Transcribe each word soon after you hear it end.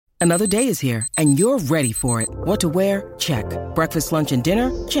Another day is here, and you're ready for it. What to wear? Check. Breakfast, lunch, and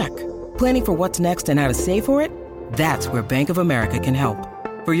dinner? Check. Planning for what's next and how to save for it? That's where Bank of America can help.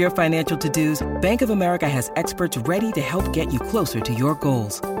 For your financial to-dos, Bank of America has experts ready to help get you closer to your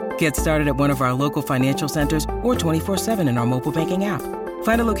goals. Get started at one of our local financial centers or 24/7 in our mobile banking app.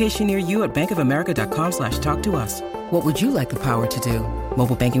 Find a location near you at bankofamerica.com/talktous. What would you like the power to do?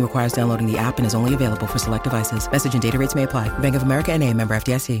 Mobile banking requires downloading the app and is only available for select devices. Message and data rates may apply. Bank of America N.A., member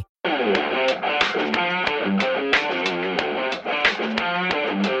FDIC.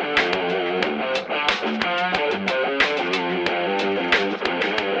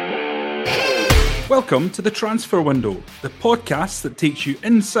 Welcome to The Transfer Window, the podcast that takes you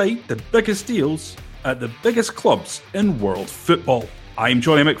inside the biggest deals at the biggest clubs in world football. I'm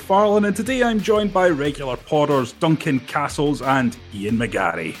Johnny McFarlane, and today I'm joined by regular podders Duncan Castles and Ian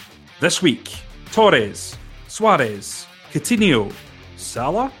McGarry. This week, Torres, Suarez, Coutinho,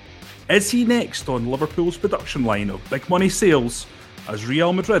 Salah? Is he next on Liverpool's production line of big money sales as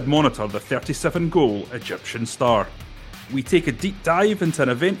Real Madrid monitor the 37-goal Egyptian star? We take a deep dive into an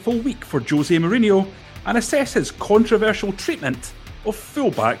eventful week for Jose Mourinho and assess his controversial treatment of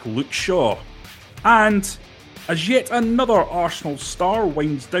fullback Luke Shaw. And as yet another Arsenal star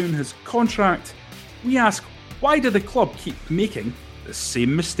winds down his contract, we ask, why do the club keep making the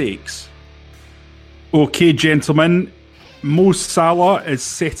same mistakes? Okay, gentlemen, Mo Salah is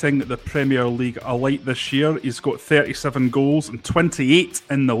setting the Premier League alight this year. He's got 37 goals and 28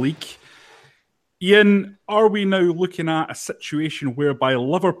 in the league. Ian, are we now looking at a situation whereby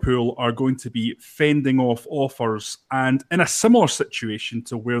Liverpool are going to be fending off offers and in a similar situation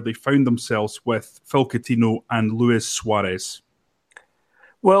to where they found themselves with Phil Coutinho and Luis Suarez?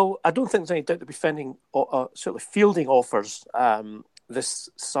 Well, I don't think there's any doubt they'll be certainly fielding offers this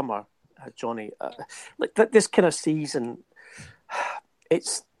summer, Johnny. Like this kind of season,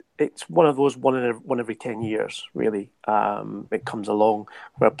 it's one of those one every 10 years, really. It comes along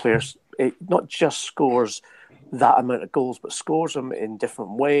where players not just scores that amount of goals, but scores them in different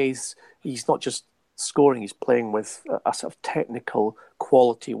ways. He's not just scoring, he's playing with a sort of technical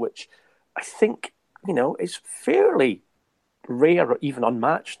quality, which I think, is fairly rare or even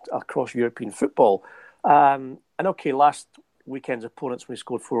unmatched across European football. And okay, last weekend's opponents when he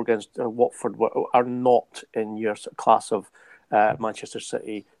scored 4 against Watford are not in your class of Manchester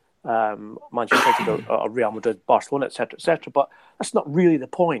City, Manchester United or Real Madrid, Barcelona, etc. But that's not really the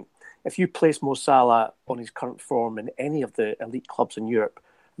point. If you place Mo Salah on his current form in any of the elite clubs in Europe,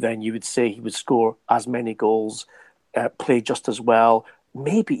 then you would say he would score as many goals, play just as well,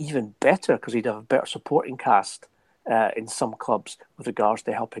 maybe even better because he'd have a better supporting cast in some clubs with regards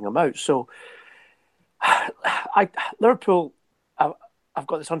to helping him out. So Liverpool have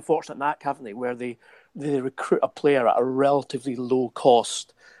got this unfortunate knack, haven't they, where they recruit a player at a relatively low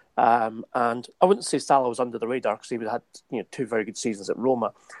cost. And I wouldn't say Salah was under the radar because he had 2 very good seasons at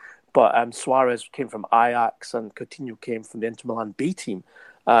Roma. But Suarez came from Ajax and Coutinho came from the Inter Milan B team.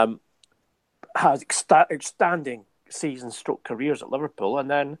 Has outstanding season-stroke careers at Liverpool. And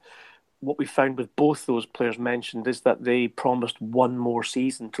then what we found with both those players mentioned is that they promised one more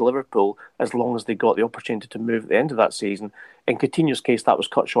season to Liverpool as long as they got the opportunity to move at the end of that season. In Coutinho's case, that was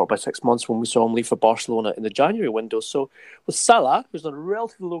cut short by 6 months when we saw him leave for Barcelona in the January window. So with Salah, who's on a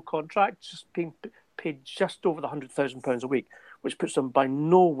relatively low contract, just being paid just over the £100,000 a week, which puts him by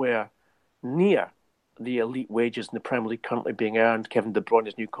nowhere near the elite wages in the Premier League currently being earned. Kevin De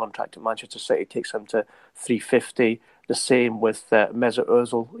Bruyne's new contract at Manchester City takes him to $350. The same with Mesut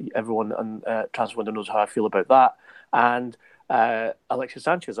Ozil. Everyone on Transfer Window knows how I feel about that. And Alexis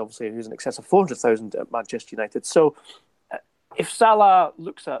Sanchez, obviously, who's in excess of $400,000 at Manchester United. So if Salah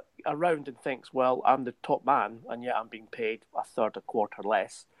looks around and thinks, well, I'm the top man, and yet I'm being paid a third, a quarter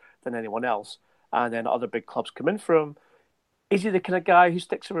less than anyone else, and then other big clubs come in for him, is he the kind of guy who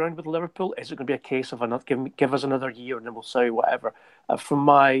sticks around with Liverpool? Is it going to be a case of give us another year and then we'll sell you whatever? From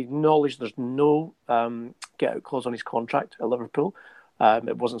my knowledge, there's no get-out clause on his contract at Liverpool.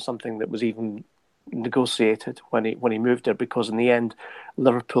 It wasn't something that was even negotiated when he moved there, because in the end,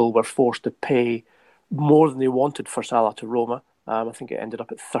 Liverpool were forced to pay more than they wanted for Salah to Roma. I think it ended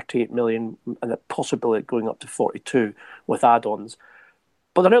up at 38 million and possibly going up to 42 with add-ons.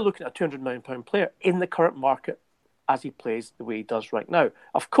 But they're now looking at a £200 million player in the current market as he plays the way he does right now.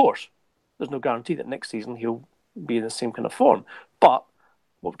 Of course, there's no guarantee that next season he'll be in the same kind of form. But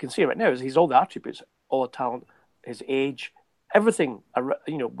what we can see right now is he's all the attributes, all the talent, his age, everything,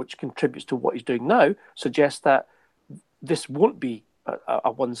 which contributes to what he's doing now, suggests that this won't be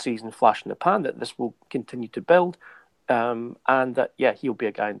a one-season flash in the pan, that this will continue to build, and that, he'll be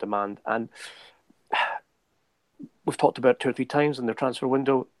a guy in demand. And we've talked about 2 or 3 times in the transfer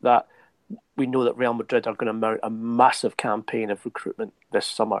window that we know that Real Madrid are going to mount a massive campaign of recruitment this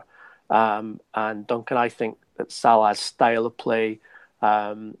summer. And Duncan, I think that Salah's style of play,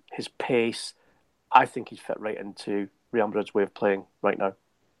 his pace, I think he's fit right into Real Madrid's way of playing right now.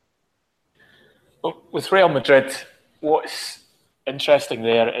 Well, with Real Madrid, what's interesting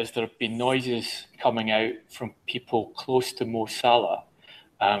there is there have been noises coming out from people close to Mo Salah,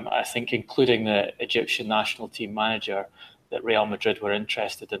 I think including the Egyptian national team manager, that Real Madrid were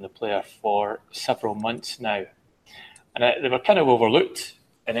interested in the player for several months now. And they were kind of overlooked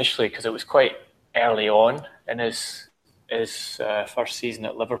initially because it was quite early on in his first season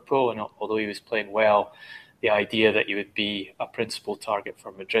at Liverpool, and although he was playing well, the idea that he would be a principal target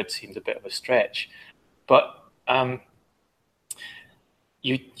for Madrid seemed a bit of a stretch. But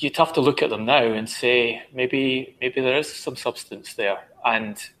you'd have to look at them now and say maybe there is some substance there.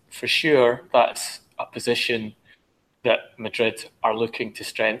 And for sure, that's a position that Madrid are looking to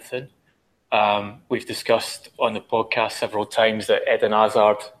strengthen. We've discussed on the podcast several times that Eden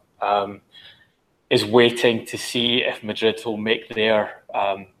Hazard is waiting to see if Madrid will make their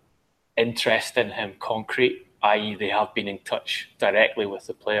interest in him concrete, i.e. they have been in touch directly with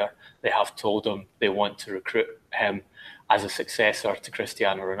the player. They have told him they want to recruit him as a successor to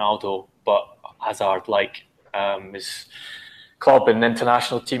Cristiano Ronaldo, but Hazard, like his club and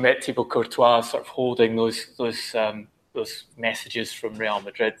international teammate Thibaut Courtois, sort of holding those messages from Real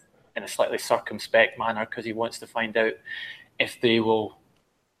Madrid in a slightly circumspect manner because he wants to find out if they will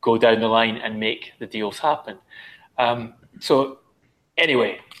go down the line and make the deals happen. So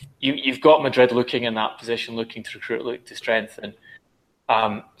anyway, you've got Madrid looking in that position, looking to recruit, looking to strengthen.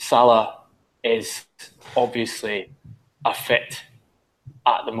 Salah is obviously a fit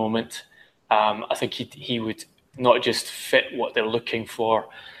at the moment. I think he would not just fit what they're looking for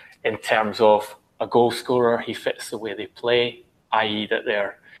in terms of a goal scorer. He fits the way they play, i.e. that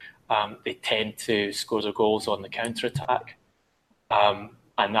they tend to score their goals on the counter-attack.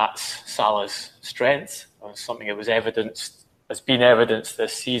 And that's Salah's strength. Something that has been evidenced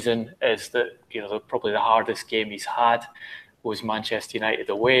this season is that probably the hardest game he's had was Manchester United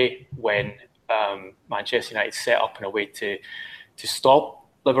away, when Manchester United set up in a way to stop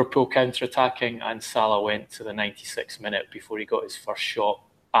Liverpool counter-attacking, and Salah went to the 96th minute before he got his first shot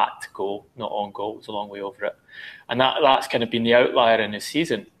at goal, not on goal. It was a long way over it. And that's kind of been the outlier in his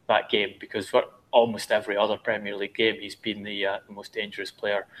season, that game, because for almost every other Premier League game, he's been the most dangerous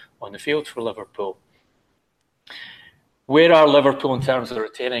player on the field for Liverpool. Where are Liverpool in terms of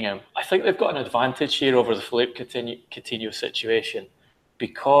retaining him? I think they've got an advantage here over the Philippe Coutinho situation,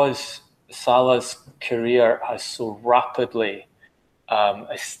 because Salah's career has so rapidly,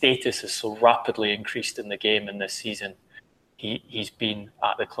 his status has so rapidly increased in the game in this season. He's been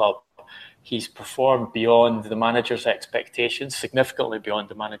at the club. He's performed beyond the manager's expectations, significantly beyond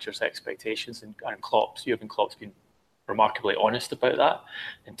the manager's expectations. And Jurgen Klopp's been remarkably honest about that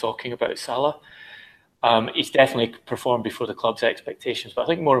in talking about Salah. He's definitely performed before the club's expectations, but I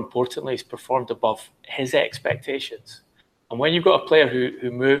think more importantly, he's performed above his expectations. And when you've got a player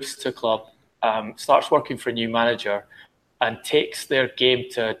who moves to a club, starts working for a new manager, and takes their game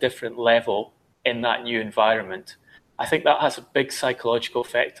to a different level in that new environment, I think that has a big psychological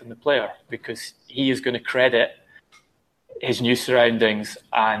effect on the player, because he is going to credit his new surroundings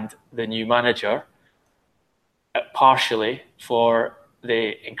and the new manager partially for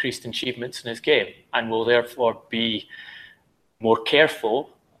the increased achievements in his game, and will therefore be more careful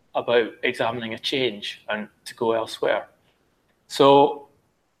about examining a change and to go elsewhere. So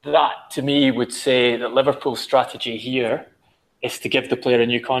that, to me, would say that Liverpool's strategy here is to give the player a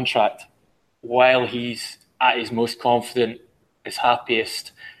new contract while he's at his most confident, his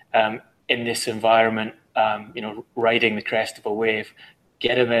happiest in this environment, riding the crest of a wave.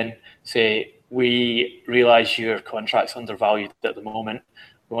 Get him in, say, we realise your contract's undervalued at the moment.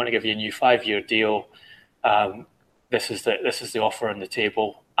 We want to give you a new 5-year deal. This is the offer on the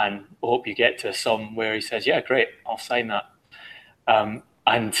table, and we hope you get to a sum where he says, yeah, great, I'll sign that.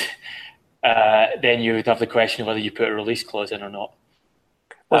 And then you would have the question of whether you put a release clause in or not.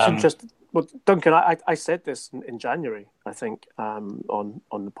 Well, Duncan, I said this in January, I think, on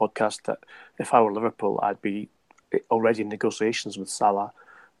the podcast, that if I were Liverpool, I'd be already in negotiations with Salah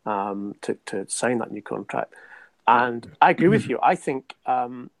to sign that new contract. And I agree with you. I think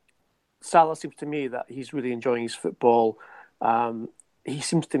Salah seems to me that he's really enjoying his football. He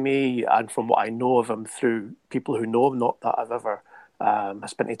seems to me, and from what I know of him through people who know him, not that I've ever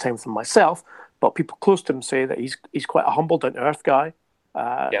spent any time with him myself, but people close to him say that he's quite a humble, down-to-earth guy.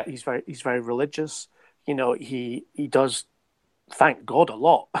 He's very religious. He does thank God a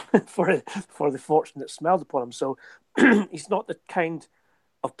lot for the fortune that smiled upon him. So he's not the kind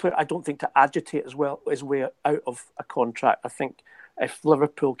of player, I don't think, to agitate his way out of a contract. I think if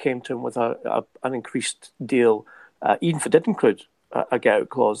Liverpool came to him with an increased deal, even if it did include a get-out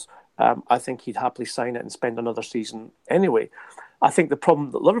clause, I think he'd happily sign it and spend another season anyway. I think the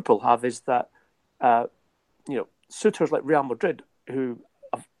problem that Liverpool have is that suitors like Real Madrid, who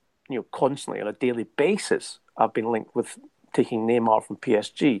have, constantly on a daily basis have been linked with taking Neymar from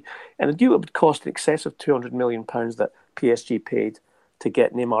PSG, and a deal that would cost in excess of £200 million that PSG paid to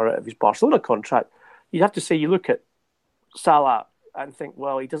get Neymar out of his Barcelona contract, you'd have to say you look at Salah and think,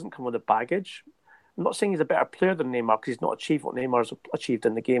 well, he doesn't come with the baggage. I'm not saying he's a better player than Neymar because he's not achieved what Neymar's achieved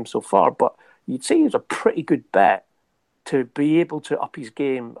in the game so far, but you'd say he's a pretty good bet to be able to up his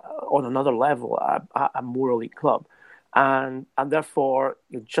game on another level at a more elite club. And therefore,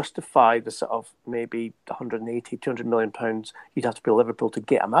 you justify the sort of maybe 180, £200 million you'd have to pay Liverpool to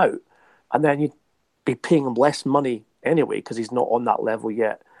get him out. And then you'd be paying him less money anyway because he's not on that level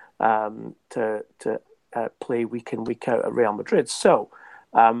yet to play week in, week out at Real Madrid. So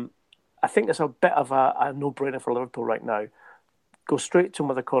I think it's a bit of a no-brainer for Liverpool right now. Go straight to him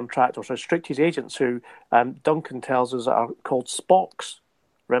with a contract, or straight to his agents, who Duncan tells us are called Spocks,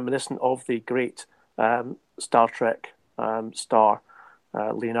 reminiscent of the great Star Trek star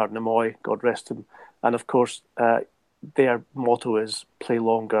Leonard Nimoy, God rest him. And of course, their motto is play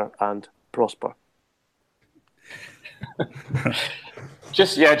longer and prosper.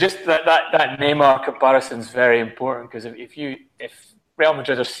 Just that Neymar comparison is very important, because if Real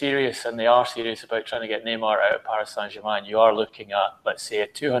Madrid are serious, and they are serious about trying to get Neymar out of Paris Saint-Germain, you are looking at, let's say, a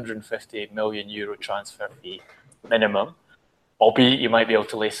 €250 million transfer fee minimum. Albeit you might be able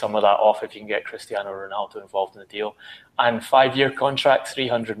to lay some of that off if you can get Cristiano Ronaldo involved in the deal. And 5-year contract,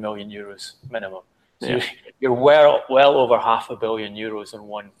 €300 million minimum. So you're well over €500 million on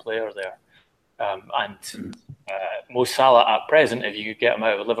one player there. Mo Salah at present, if you could get him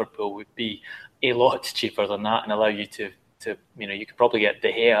out of Liverpool, would be a lot cheaper than that and allow you to you could probably get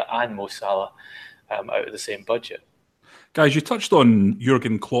De Gea and Mo Salah out of the same budget. Guys, you touched on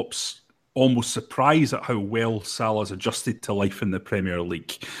Jurgen Klopp's almost surprised at how well Salah's adjusted to life in the Premier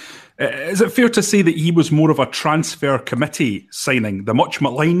League. Is it fair to say that he was more of a transfer committee signing, the much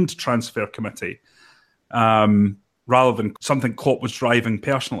maligned transfer committee, rather than something Klopp was driving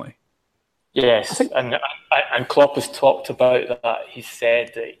personally? Yes, and Klopp has talked about that. He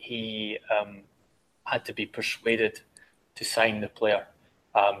said that he had to be persuaded to sign the player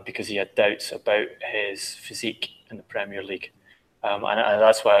because he had doubts about his physique in the Premier League. And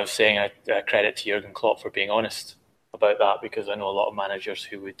that's why I was saying I credit to Jurgen Klopp for being honest about that, because I know a lot of managers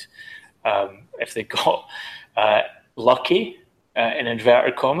who would, if they got lucky, in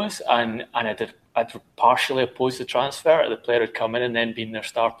inverted commas, and I'd partially opposed the transfer, the player had come in and then been their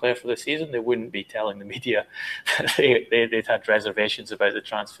star player for the season, they wouldn't be telling the media that they'd had reservations about the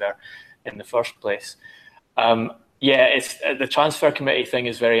transfer in the first place. It's the transfer committee thing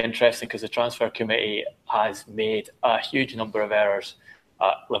is very interesting, because the transfer committee has made a huge number of errors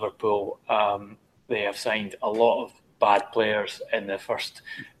at Liverpool. They have signed a lot of bad players in the first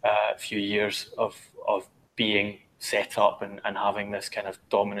few years of being set up and having this kind of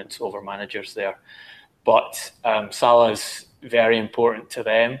dominance over managers there. But Salah is very important to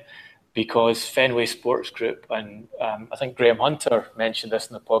them, because Fenway Sports Group, and I think Graham Hunter mentioned this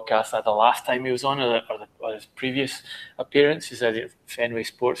in the podcast the last time he was on, or his previous appearance. He said Fenway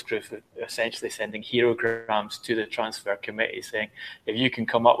Sports Group are essentially sending herograms to the transfer committee saying, if you can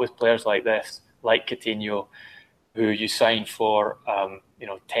come up with players like this, like Coutinho, who you sign for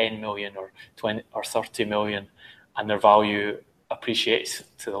 10 million or 20 or 30 million, and their value appreciates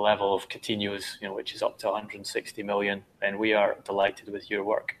to the level of Coutinho's, which is up to 160 million, then we are delighted with your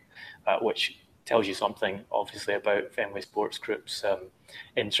work. Which tells you something, obviously, about Fenway Sports Group's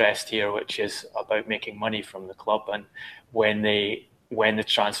interest here, which is about making money from the club. And when the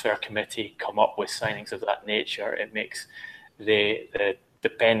transfer committee come up with signings of that nature, it makes the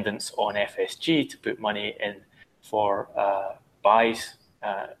dependence on FSG to put money in for buys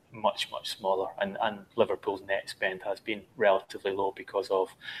much, much smaller. And Liverpool's net spend has been relatively low because of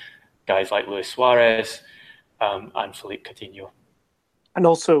guys like Luis Suarez and Philippe Coutinho. And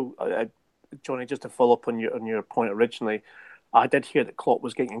also, Johnny, just to follow up on your point originally, I did hear that Klopp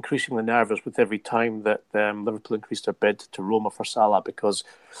was getting increasingly nervous with every time that Liverpool increased their bid to Roma for Salah, because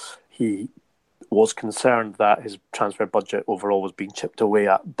he was concerned that his transfer budget overall was being chipped away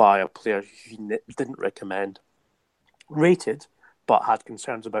at by a player he didn't recommend, rated, but had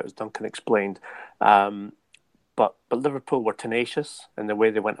concerns about, as Duncan explained. But Liverpool were tenacious in the way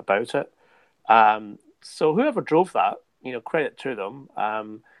they went about it. So whoever drove that, credit to them.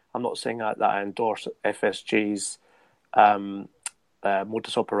 I'm not saying that I endorse FSG's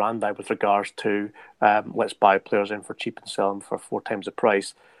modus operandi with regards to let's buy players in for cheap and sell them for 4 times the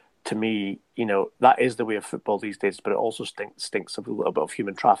price. To me, that is the way of football these days, but it also stinks of a little bit of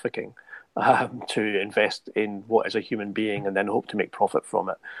human trafficking to invest in what is a human being and then hope to make profit from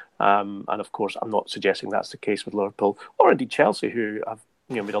it. And of course, I'm not suggesting that's the case with Liverpool or indeed Chelsea, who have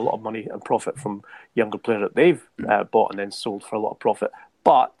made a lot of money and profit from younger players that they've bought and then sold for a lot of profit.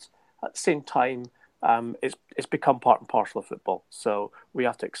 But at the same time, it's become part and parcel of football, so we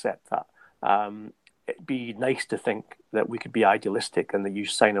have to accept that. It'd be nice to think that we could be idealistic and that you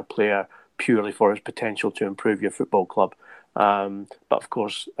sign a player purely for his potential to improve your football club. But of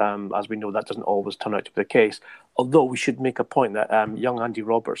course, as we know, that doesn't always turn out to be the case. Although we should make a point that young Andy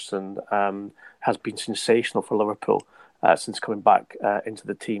Robertson has been sensational for Liverpool since coming back into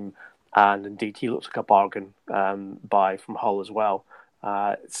the team. And indeed, he looks like a bargain buy from Hull as well.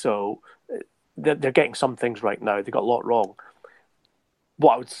 So they're getting some things right now. They got a lot wrong.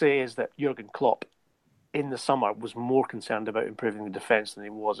 What I would say is that Jurgen Klopp in the summer was more concerned about improving the defence than he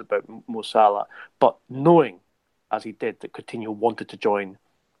was about Mo Salah. But knowing, as he did, that Coutinho wanted to join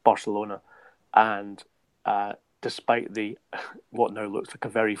Barcelona, and despite what now looks like a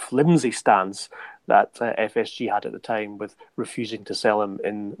very flimsy stance that FSG had at the time with refusing to sell him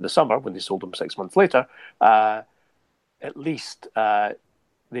in the summer when they sold him 6 months later, at least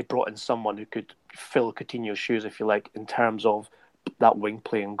they brought in someone who could fill Coutinho's shoes, if you like, in terms of that wing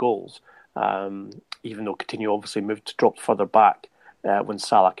play and goals. Even though Coutinho obviously dropped further back when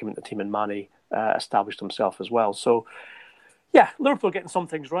Salah came into the team and Mane established himself as well. So, yeah, Liverpool are getting some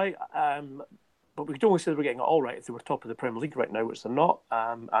things right, but we could only say they were getting it all right if they were top of the Premier League right now, which they're not.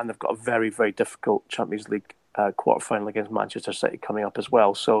 And they've got a very, very difficult Champions League quarter-final against Manchester City coming up as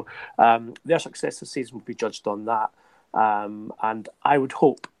well. So their success this season will be judged on that. And I would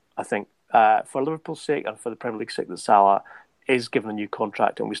hope, I think, for Liverpool's sake and for the Premier League's sake, that Salah is given a new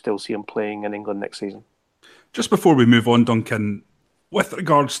contract and we still see him playing in England next season. Just before we move on, Duncan, with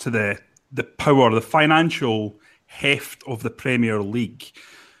regards to the power, the financial heft of the Premier League,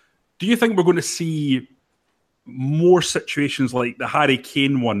 do you think we're going to see more situations like the Harry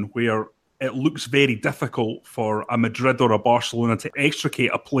Kane one where it looks very difficult for a Madrid or a Barcelona to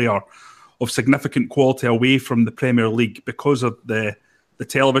extricate a player of significant quality away from the Premier League because of the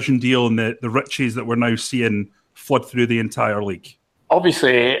television deal and the riches that we're now seeing flood through the entire league?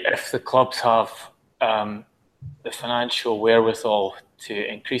 Obviously, if the clubs have the financial wherewithal to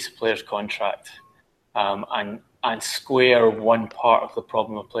increase a player's contract and square one part of the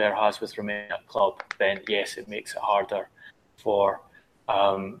problem a player has with remaining at club, then yes, it makes it harder for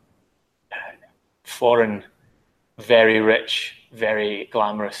foreign, very rich, very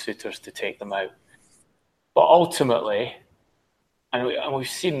glamorous suitors to take them out. But ultimately, and we've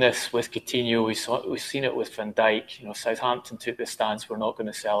seen this with Coutinho, we've seen it with Van Dijk. Southampton took the stance, we're not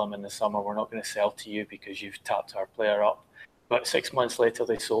going to sell him in the summer, we're not going to sell to you because you've tapped our player up. But 6 months later,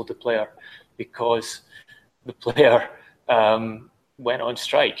 they sold the player because the player went on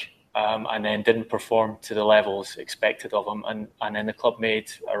strike and then didn't perform to the levels expected of him. And then the club made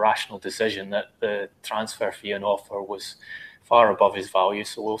a rational decision that the transfer fee and offer was far above his value,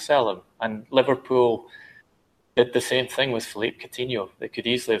 so we'll sell him. And Liverpool did the same thing with Philippe Coutinho. They could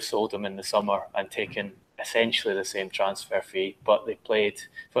easily have sold him in the summer and taken essentially the same transfer fee, but they played.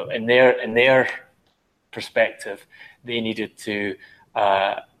 But in their perspective, they needed to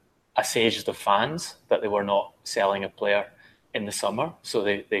assuage the fans that they were not selling a player in the summer. So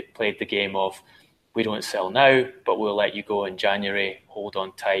they played the game of, we don't sell now, but we'll let you go in January. Hold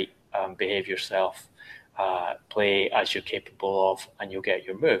on tight, behave yourself, play as you're capable of, and you'll get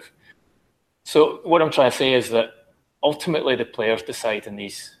your move. So what I'm trying to say is that ultimately the players decide in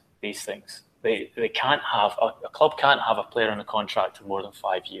these things. They can't have a club can't have a player on a contract for more than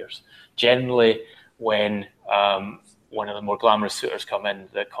 5 years. Generally, when one of the more glamorous suitors come in,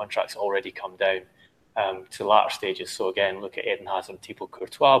 the contract's already come down to latter stages. So again, look at Eden Hazard, Thibaut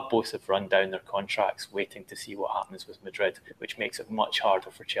Courtois. Both have run down their contracts, waiting to see what happens with Madrid, which makes it much harder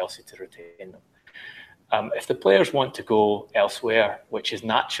for Chelsea to retain them. If the players want to go elsewhere, which is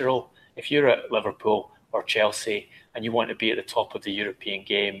natural, if you're at Liverpool or Chelsea and you want to be at the top of the European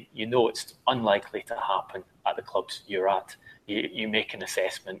game, you know it's unlikely to happen at the clubs you're at. You make an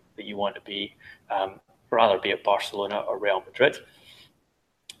assessment that you want to be, rather be at Barcelona or Real Madrid.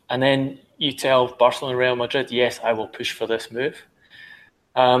 And then you tell Barcelona and Real Madrid, yes, I will push for this move.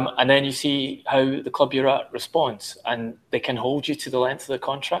 And then you see how the club you're at responds. And they can hold you to the length of the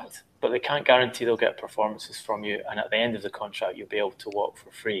contract, but they can't guarantee they'll get performances from you. And at the end of the contract, you'll be able to walk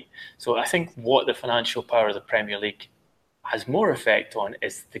for free. So I think what the financial power of the Premier League has more effect on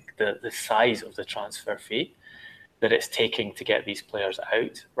is the size of the transfer fee. that it's taking to get these players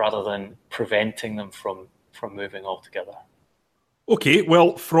out rather than preventing them from moving altogether. Okay,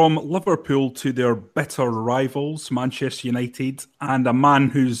 well, from Liverpool to their bitter rivals, Manchester United, and a man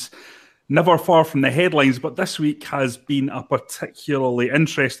who's never far from the headlines, but this week has been a particularly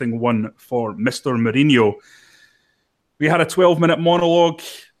interesting one for Mr. Mourinho. We had a 12-minute monologue.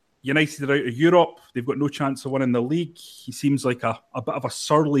 United are out of Europe. They've got no chance of winning the league. He seems like a bit of a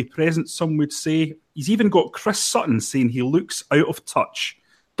surly presence, some would say. He's even got Chris Sutton saying he looks out of touch.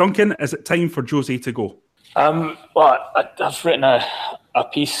 Duncan, is it time for Jose to go? Well, I've written a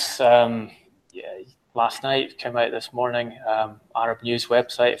piece last night, came out this morning, Arab News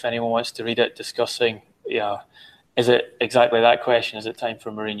website, if anyone wants to read it, discussing, is it exactly that question, is it time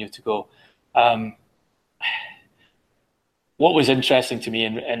for Mourinho to go? What was interesting to me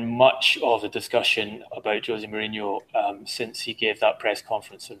in much of the discussion about Jose Mourinho since he gave that press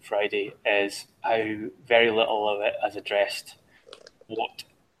conference on Friday is how very little of it has addressed what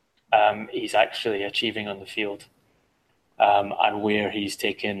he's actually achieving on the field and where he's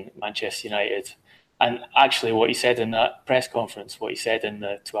taken Manchester United. And actually what he said in that press conference, what he said in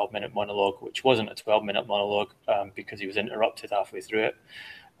the 12-minute monologue, which wasn't a 12-minute monologue because he was interrupted halfway through it,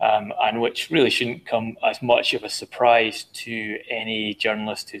 and which really shouldn't come as much of a surprise to any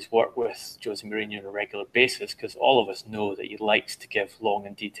journalist who's worked with Jose Mourinho on a regular basis, because all of us know that he likes to give long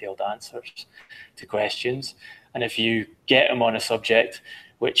and detailed answers to questions. And if you get him on a subject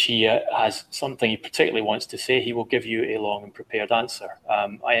which he has something he particularly wants to say, he will give you a long and prepared answer.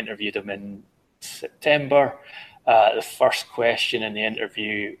 I interviewed him in September. The first question in the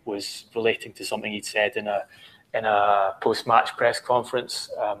interview was relating to something he'd said in a post-match press conference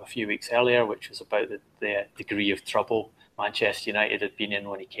a few weeks earlier, which was about the degree of trouble Manchester United had been in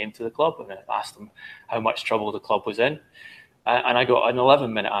when he came to the club, and I asked him how much trouble the club was in. And I got an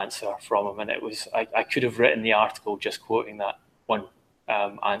 11-minute answer from him, and it was I could have written the article just quoting that one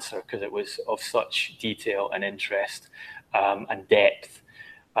answer because it was of such detail and interest and depth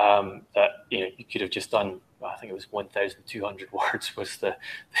that you could have just done. I think it was 1,200 words was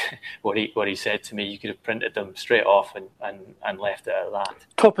what he said to me. You could have printed them straight off and left it at that.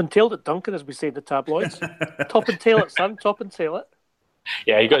 Top and tailed it, Duncan, as we say in the tabloids. Top and tail it, son. Top and tail it.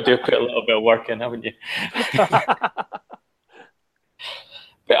 Yeah, you got to put a little bit of work in, haven't you?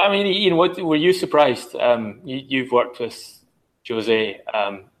 But I mean, Ian, were you surprised? You've worked with Jose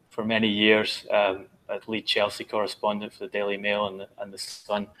for many years as lead Chelsea correspondent for the Daily Mail and the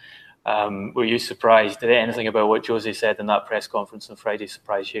Sun. Were you surprised? Did anything about what Jose said in that press conference on Friday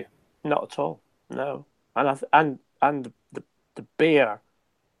surprise you? Not at all. No, and the bare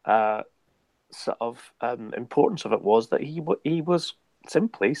sort of importance of it was that he was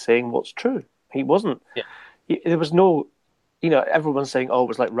simply saying what's true. He wasn't. Yeah. There was no. Everyone's saying, it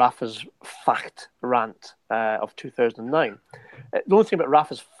was like Rafa's fact rant of 2009. The only thing about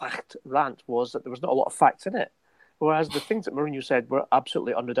Rafa's fact rant was that there was not a lot of facts in it, whereas the things that Mourinho said were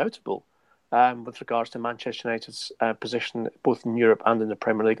absolutely undoubtable with regards to Manchester United's position both in Europe and in the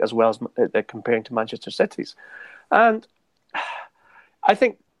Premier League, as well as comparing to Manchester City's. And I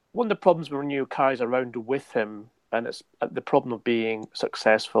think one of the problems Mourinho carries around with him, and it's the problem of being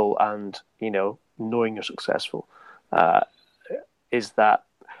successful and, knowing you're successful, is that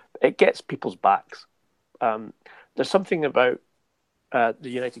it gets people's backs. There's something about the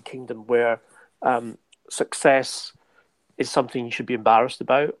United Kingdom where success is something you should be embarrassed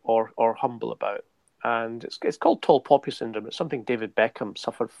about or humble about. And it's called tall poppy syndrome. It's something David Beckham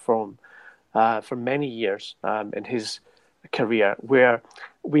suffered from for many years in his career, where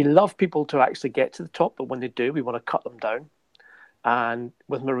we love people to actually get to the top, but when they do, we want to cut them down. And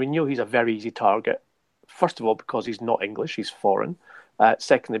with Mourinho, he's a very easy target. First of all, because he's not English, he's foreign.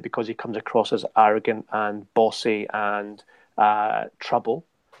 Secondly, because he comes across as arrogant and bossy and trouble.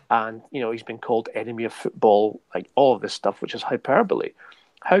 And, he's been called enemy of football, like all of this stuff, which is hyperbole.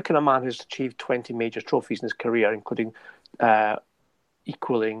 How can a man who's achieved 20 major trophies in his career, including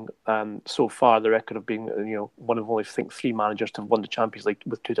equaling so far the record of being, one of only, I think, 3 managers to have won the Champions League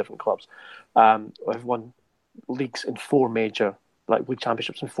with 2 different clubs, have won leagues in 4 major, league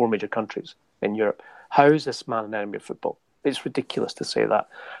championships in 4 major countries in Europe. How is this man an enemy of football? It's ridiculous to say that.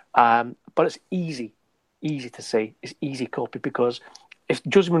 But it's easy to say. It's easy copy, because if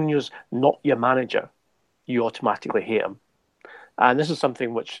Jose Mourinho's not your manager, you automatically hate him. And this is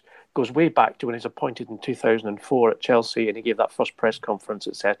something which goes way back to when he was appointed in 2004 at Chelsea, and he gave that first press conference,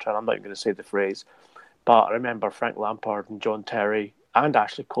 etc. And I'm not even going to say the phrase, but I remember Frank Lampard and John Terry and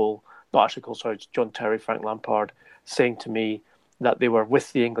John Terry, Frank Lampard saying to me, that they were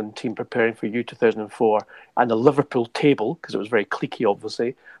with the England team preparing for U2004, and the Liverpool table, because it was very cliquey,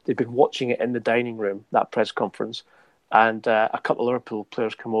 obviously, they'd been watching it in the dining room, that press conference, and a couple of Liverpool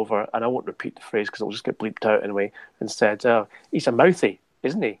players come over, and I won't repeat the phrase because it'll just get bleeped out anyway, and said, "Oh, he's a mouthy,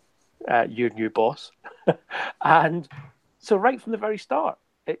 isn't he, your new boss?" And so right from the very start,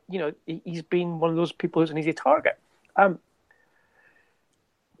 he's been one of those people who's an easy target.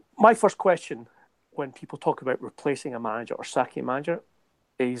 My first question when people talk about replacing a manager or sacking a manager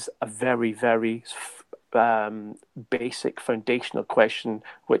is a very, very basic foundational question,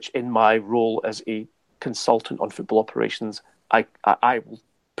 which in my role as a consultant on football operations, I will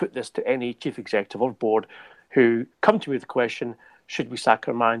put this to any chief executive or board who come to me with the question, should we sack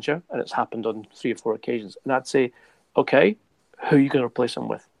our manager? And it's happened on 3 or 4 occasions. And I'd say, okay, who are you going to replace him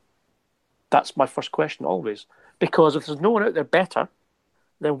with? That's my first question always. Because if there's no one out there better,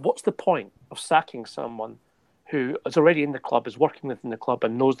 then what's the point of sacking someone who is already in the club, is working within the club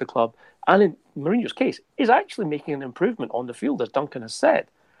and knows the club, and in Mourinho's case, is actually making an improvement on the field, as Duncan has said.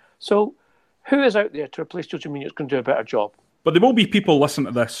 So who is out there to replace Jose Mourinho that's going to do a better job? But there will be people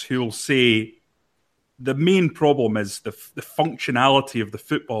listening to this who will say the main problem is the functionality of the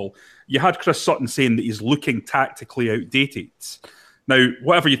football. You had Chris Sutton saying that he's looking tactically outdated. Now,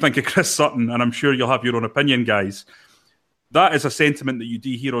 whatever you think of Chris Sutton, and I'm sure you'll have your own opinion, guys, that is a sentiment that you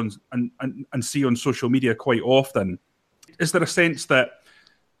do hear on and see on social media quite often. Is there a sense that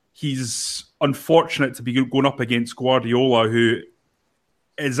he's unfortunate to be going up against Guardiola, who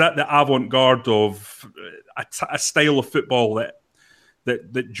is at the avant-garde of a style of football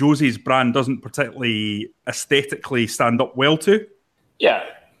that Jose's brand doesn't particularly aesthetically stand up well to? Yeah,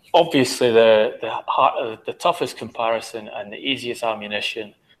 obviously the toughest comparison and the easiest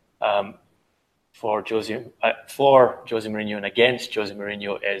ammunition for Jose Mourinho and against Jose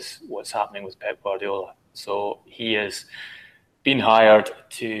Mourinho is what's happening with Pep Guardiola. So he has been hired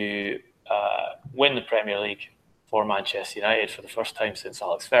to win the Premier League for Manchester United for the first time since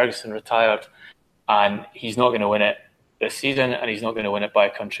Alex Ferguson retired, and he's not going to win it this season, and he's not going to win it by a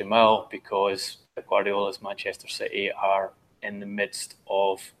country mile because Pep Guardiola's Manchester City are in the midst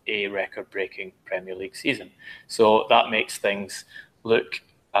of a record-breaking Premier League season. So that makes things look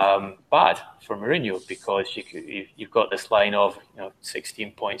bad for Mourinho, because you've got this line of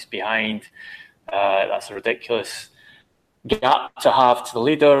 16 points behind. That's a ridiculous gap to have to the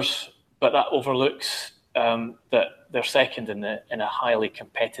leaders, but that overlooks that they're second in a highly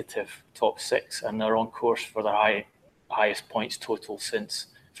competitive top 6, and they're on course for their highest points total since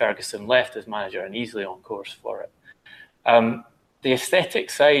Ferguson left as manager, and easily on course for it. The aesthetic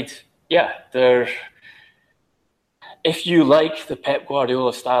side, if you like the Pep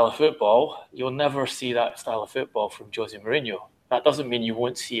Guardiola style of football, you'll never see that style of football from Jose Mourinho. That doesn't mean you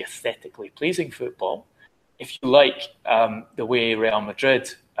won't see aesthetically pleasing football. If you like the way Real Madrid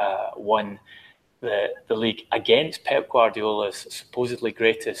won the league against Pep Guardiola's supposedly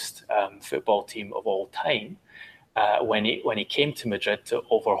greatest football team of all time, when he came to Madrid to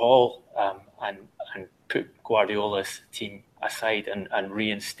overhaul and put Guardiola's team aside and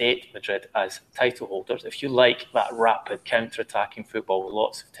reinstate Madrid as title holders, if you like that rapid counter-attacking football with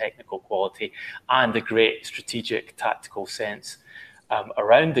lots of technical quality and a great strategic tactical sense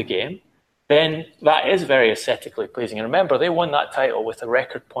around the game, then that is very aesthetically pleasing. And remember, they won that title with a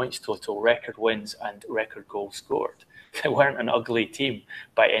record points total, record wins and record goals scored. They weren't an ugly team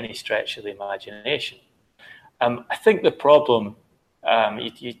by any stretch of the imagination. I think the problem,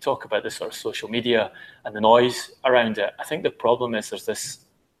 you talk about this sort of social media and the noise around it. I think the problem is there's this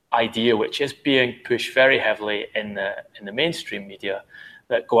idea which is being pushed very heavily in the mainstream media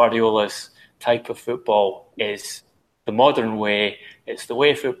that Guardiola's type of football is the modern way. It's the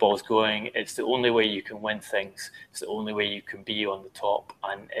way football's going. It's the only way you can win things. It's the only way you can be on the top.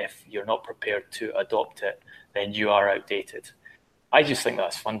 And if you're not prepared to adopt it, then you are outdated. I just think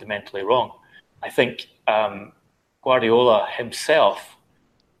that's fundamentally wrong. I think Guardiola himself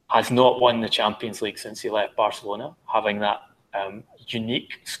has not won the Champions League since he left Barcelona, having that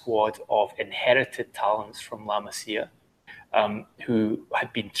unique squad of inherited talents from La Masia, who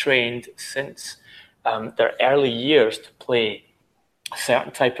had been trained since their early years to play a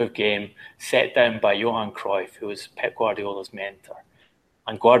certain type of game set down by Johan Cruyff, who was Pep Guardiola's mentor.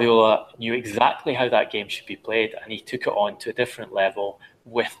 And Guardiola knew exactly how that game should be played, and he took it on to a different level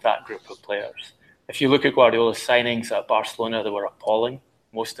with that group of players. If you look at Guardiola's signings at Barcelona, they were appalling.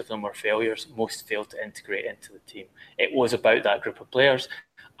 Most of them were failures. Most failed to integrate into the team. It was about that group of players.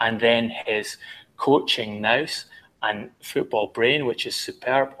 And then his coaching nous and football brain, which is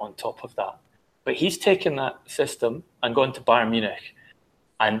superb on top of that. But he's taken that system and gone to Bayern Munich.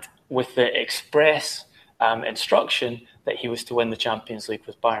 And with the express instruction that he was to win the Champions League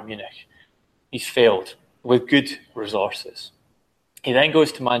with Bayern Munich. He's failed with good resources. He then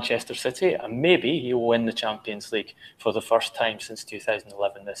goes to Manchester City, and maybe he'll win the Champions League for the first time since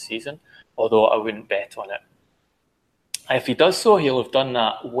 2011 this season, although I wouldn't bet on it. If he does so, he'll have done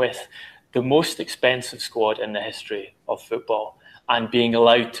that with the most expensive squad in the history of football and being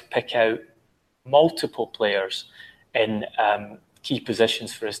allowed to pick out multiple players in key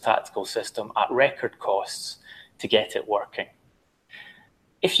positions for his tactical system at record costs to get it working.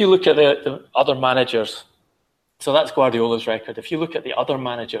 If you look at the other managers, so that's Guardiola's record. If you look at the other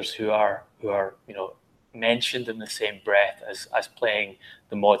managers who are mentioned in the same breath as playing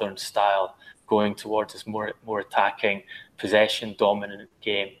the modern style, going towards this more attacking, possession dominant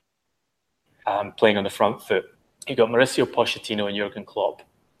game, playing on the front foot, you've got Mauricio Pochettino and Jurgen Klopp.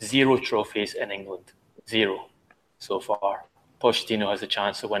 0 trophies in England, 0 so far. Pochettino has a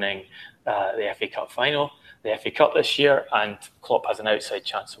chance of winning the FA Cup final, the FA Cup this year, and Klopp has an outside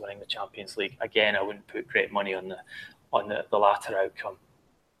chance of winning the Champions League. Again, I wouldn't put great money on the latter outcome.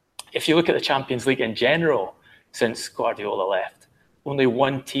 If you look at the Champions League in general, since Guardiola left, only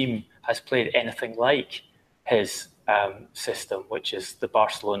one team has played anything like his system, which is the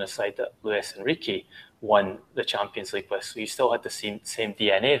Barcelona side that Luis Enrique won the Champions League with. So you still had the same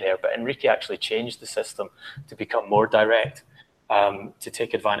DNA there, but Enrique actually changed the system to become more direct, to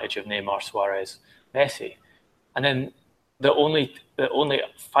take advantage of Neymar, Suarez, Messi. And then the only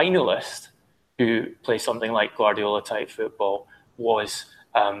finalist who played something like Guardiola-type football was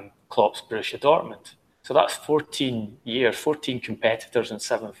Klopp's Borussia Dortmund. So that's 14 years, 14 competitors and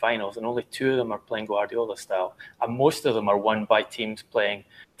 7 finals, and only 2 of them are playing Guardiola style. And most of them are won by teams playing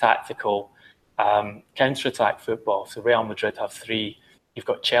tactical, counter-attack football. So Real Madrid have 3. You've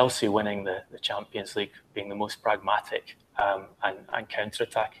got Chelsea winning the Champions League, being the most pragmatic and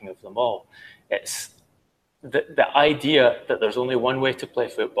counter-attacking of them all. It's the idea that there's only one way to play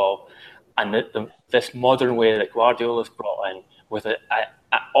football, and that this modern way that Guardiola's brought in, with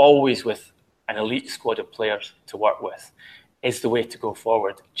always with an elite squad of players to work with, is the way to go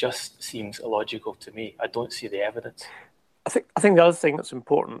forward. Just seems illogical to me. I don't see the evidence. I think the other thing that's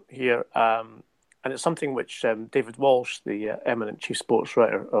important here, and it's something which David Walsh, the eminent chief sports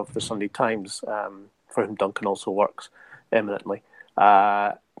writer of the Sunday Times, for whom Duncan also works eminently,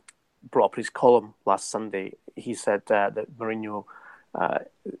 brought up in his column last Sunday. He said that Mourinho,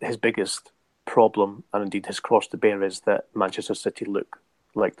 his biggest problem, and indeed his cross to bear, is that Manchester City look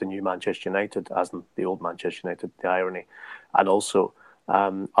like the new Manchester United, as in the old Manchester United, the irony. And also,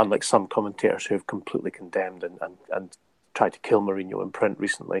 unlike some commentators who have completely condemned and tried to kill Mourinho in print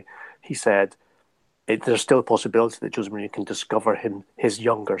recently, he said there's still a possibility that Jose Mourinho can discover his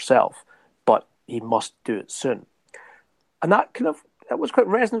younger self, but he must do it soon. And that was quite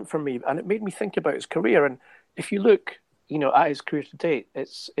resonant for me, and it made me think about his career. And if you look, at his career to date,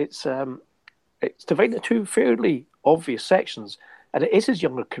 it's divided into 2 fairly obvious sections. And it is his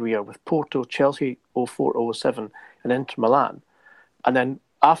younger career with Porto, Chelsea, 04-07, and Inter Milan. And then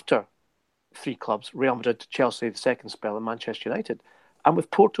after 3 clubs, Real Madrid, Chelsea, the second spell, and Manchester United. And with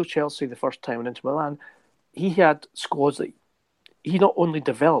Porto, Chelsea, the first time, and Inter Milan, he had squads that he not only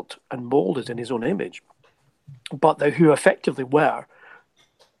developed and moulded in his own image, but who effectively were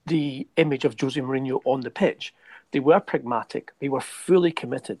the image of Jose Mourinho on the pitch. They were pragmatic. They were fully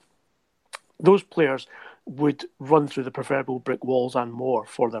committed. Those players would run through the proverbial brick walls and more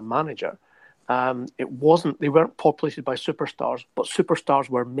for their manager. They weren't populated by superstars, but superstars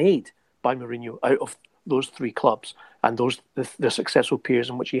were made by Mourinho out of those 3 clubs and the successful periods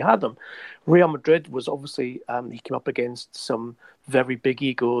in which he had them. Real Madrid was obviously, he came up against some very big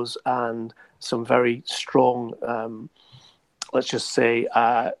egos and some very strong, let's just say,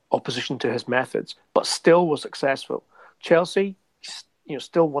 opposition to his methods, but still was successful. Chelsea,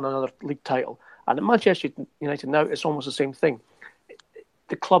 still won another league title. And at Manchester United now, it's almost the same thing.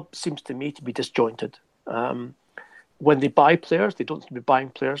 The club seems to me to be disjointed. When they buy players, they don't seem to be buying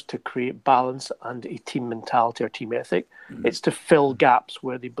players to create balance and a team mentality or team ethic. Mm-hmm. It's to fill gaps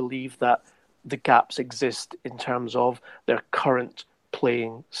where they believe that the gaps exist in terms of their current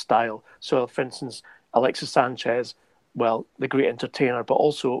playing style. So, for instance, Alexis Sanchez, well, the great entertainer, but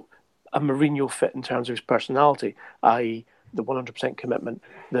also a Mourinho fit in terms of his personality, i.e., the 100% commitment,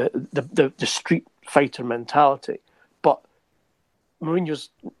 the street fighter mentality. But Mourinho's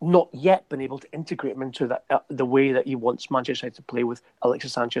not yet been able to integrate him into the way that he wants Manchester United to play with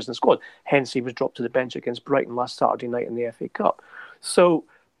Alexis Sanchez in the squad. Hence, he was dropped to the bench against Brighton last Saturday night in the FA Cup. So,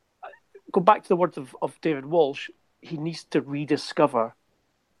 go back to the words of David Walsh. He needs to rediscover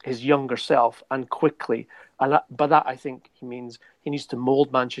his younger self, and quickly, And by that, I think he means he needs to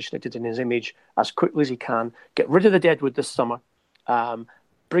mould Manchester United in his image as quickly as he can, get rid of the deadwood this summer,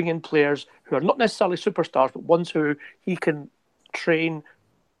 bring in players who are not necessarily superstars, but ones who he can train,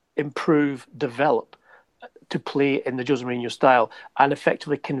 improve, develop to play in the Jose Mourinho style, and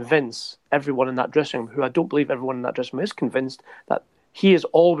effectively convince everyone in that dressing room, who I don't believe everyone in that dressing room is convinced, that he is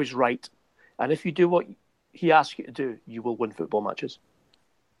always right. And if you do what he asks you to do, you will win football matches.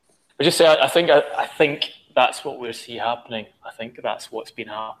 I just say, I think that's what we'll see happening. I think that's what's been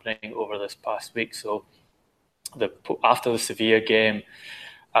happening over this past week. So after the Sevilla game,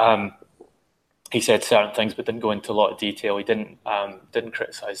 he said certain things but didn't go into a lot of detail. He didn't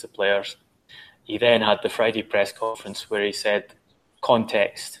criticise the players. He then had the Friday press conference where he said,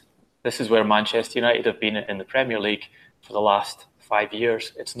 context, this is where Manchester United have been in the Premier League for the last 5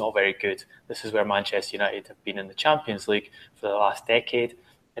 years. It's not very good. This is where Manchester United have been in the Champions League for the last decade.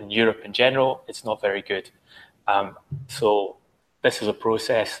 In Europe in general, it's not very good. So this is a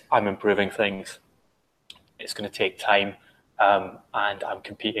process. I'm improving things. It's going to take time, and I'm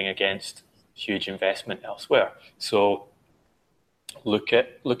competing against huge investment elsewhere. So look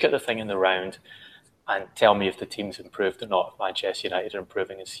at the thing in the round and tell me if the team's improved or not, if Manchester United are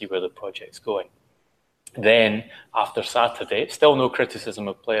improving, and see where the project's going. Then after Saturday, still no criticism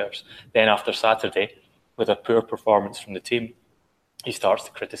of players. Then after Saturday, with a poor performance from the team, he starts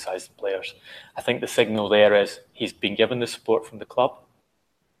to criticise the players. I think the signal there is he's been given the support from the club.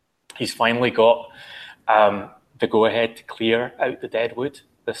 He's finally got the go-ahead to clear out the deadwood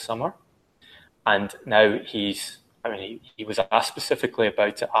this summer. And now he was asked specifically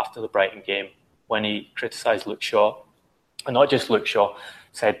about it after the Brighton game when he criticised Luke Shaw. And not just Luke Shaw,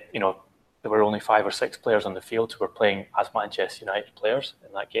 said, there were only 5 or 6 players on the field who were playing as Manchester United players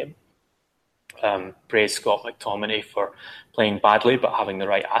in that game. Praised Scott McTominay for playing badly but having the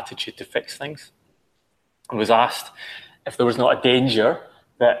right attitude to fix things. And was asked if there was not a danger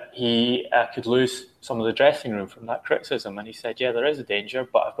that he could lose some of the dressing room from that criticism. And he said, yeah, there is a danger,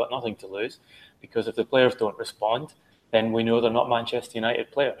 but I've got nothing to lose, because if the players don't respond, then we know they're not Manchester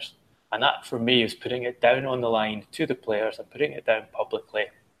United players. And that, for me, is putting it down on the line to the players and putting it down publicly.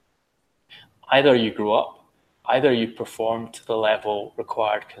 Either you grow up, either you perform to the level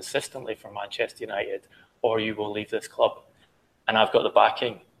required consistently for Manchester United, or you will leave this club. And I've got the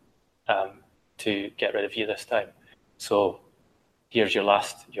backing to get rid of you this time. So here's your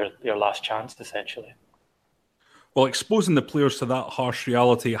last chance, essentially. Well, exposing the players to that harsh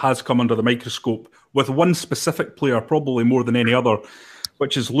reality has come under the microscope, with one specific player probably more than any other,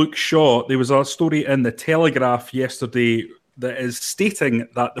 which is Luke Shaw. There was a story in the Telegraph yesterday that is stating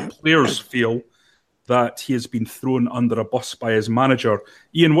that the players feel that he has been thrown under a bus by his manager.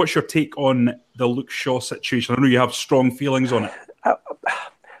 Ian, what's your take on the Luke Shaw situation? I know you have strong feelings on it.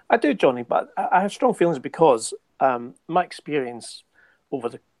 I do, Johnny, but I have strong feelings because my experience over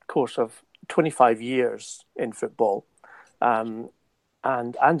the course of 25 years in football, and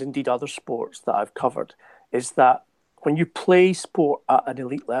indeed other sports that I've covered, is that when you play sport at an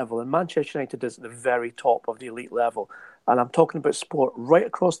elite level, and Manchester United is at the very top of the elite level, and I'm talking about sport right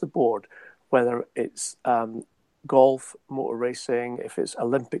across the board, whether it's golf, motor racing, if it's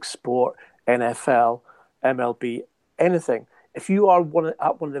Olympic sport, NFL, MLB, anything. If you are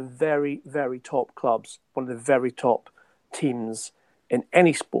at one of the very, very top clubs, one of the very top teams in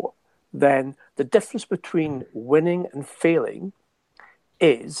any sport, then the difference between winning and failing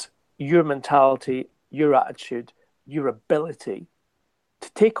is your mentality, your attitude, your ability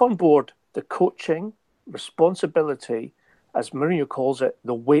to take on board the coaching responsibility, as Mourinho calls it,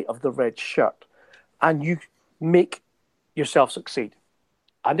 the weight of the red shirt, and you make yourself succeed.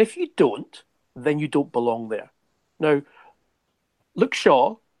 And if you don't, then you don't belong there. Now, Luke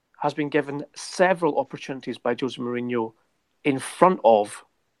Shaw has been given several opportunities by Jose Mourinho in front of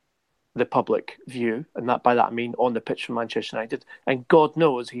the public view, and by that I mean on the pitch for Manchester United. And God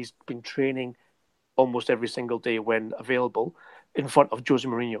knows he's been training almost every single day when available in front of Jose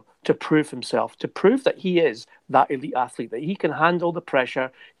Mourinho to prove himself, to prove that he is that elite athlete, that he can handle the pressure,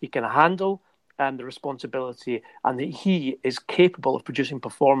 he can handle the responsibility, and that he is capable of producing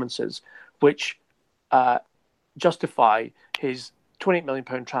performances which justify his £28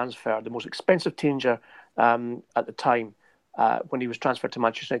 million transfer, the most expensive changer at the time when he was transferred to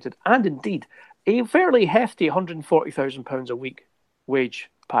Manchester United, and indeed a fairly hefty £140,000 a week wage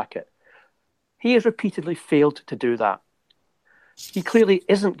packet. He has repeatedly failed to do that. He clearly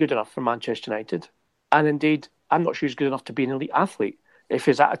isn't good enough for Manchester United, and indeed I'm not sure he's good enough to be an elite athlete if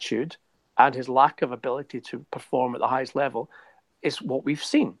his attitude and his lack of ability to perform at the highest level is what we've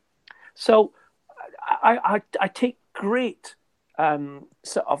seen. So I take great umbrage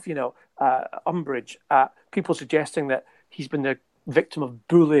at people suggesting that he's been the victim of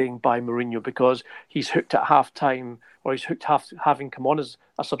bullying by Mourinho because he's hooked at half-time, or he's hooked having come on as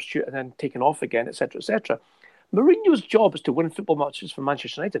a substitute and then taken off again, etc., etc. Mourinho's job is to win football matches for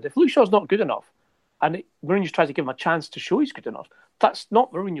Manchester United. If Luke Shaw's not good enough, and Mourinho's trying to give him a chance to show he's good enough, that's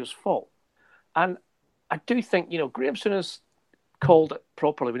not Mourinho's fault. And I do think, Graham Souness called it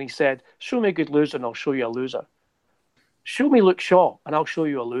properly when he said, show me a good loser and I'll show you a loser. Show me Luke Shaw and I'll show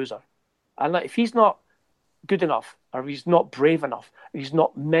you a loser. And if he's not good enough, or he's not brave enough, or he's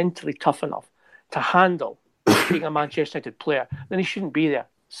not mentally tough enough to handle being a Manchester United player, then he shouldn't be there.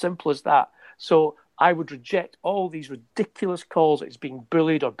 Simple as that. So I would reject all these ridiculous calls that he's being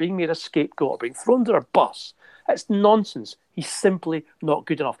bullied or being made a scapegoat or being thrown under a bus. It's nonsense. He's simply not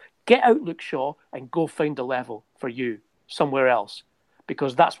good enough. Get out Luke Shaw and go find a level for you somewhere else,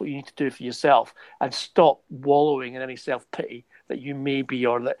 because that's what you need to do for yourself, and stop wallowing in any self-pity that you may be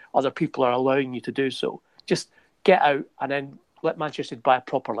or that other people are allowing you to do so. Just get out and then let Manchester buy a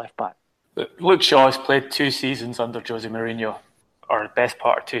proper left-back. Luke Shaw has played 2 seasons under Jose Mourinho, or the best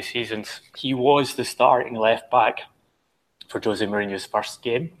part of 2 seasons. He was the starting left-back for Jose Mourinho's first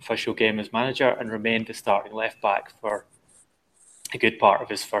official game as manager, and remained the starting left-back for a good part of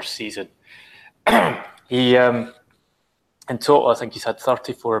his first season. He, in total, I think he's had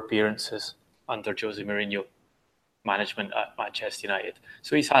 34 appearances under Jose Mourinho management at Manchester United.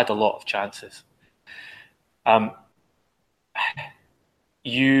 So he's had a lot of chances.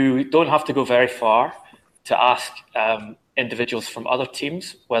 You don't have to go very far to ask individuals from other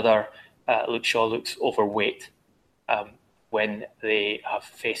teams whether Luke Shaw looks overweight when they have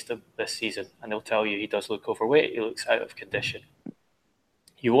faced him this season, and they'll tell you he does look overweight. He looks out of condition.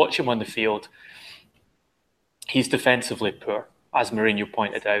 You watch him on the field, he's defensively poor, as Mourinho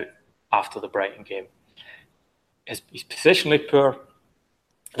pointed out after the Brighton game. He's positionally poor,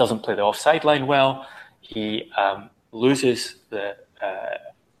 doesn't play the offside line well, he loses the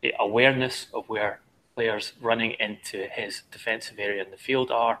awareness of where players running into his defensive area in the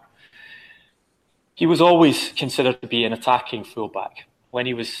field are. He was always considered to be an attacking fullback. When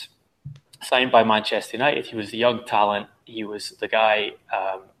he was signed by Manchester United, he was the young talent. He was the guy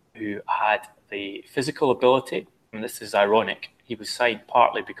who had the physical ability, and this is ironic. He was signed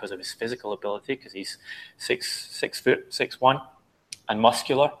partly because of his physical ability, because he's 6'1", and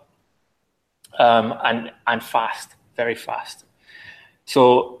muscular, and fast, very fast.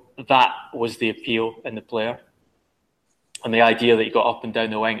 So that was the appeal in the player, and the idea that he got up and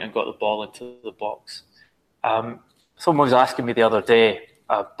down the wing and got the ball into the box. Someone was asking me the other day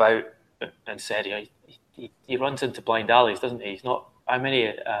about, and said, he runs into blind alleys, doesn't he? He's not. How many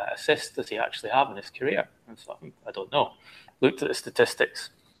assists does he actually have in his career? And so, I don't know. Looked at the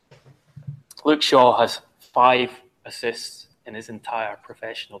statistics. Luke Shaw has 5 assists in his entire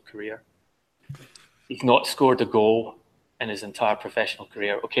professional career. He's not scored a goal in his entire professional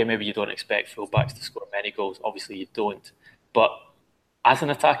career. Okay, maybe you don't expect fullbacks to score many goals. Obviously, you don't. But as an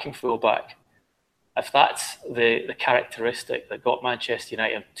attacking fullback, if that's the characteristic that got Manchester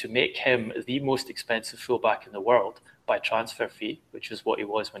United to make him the most expensive fullback in the world by transfer fee, which is what he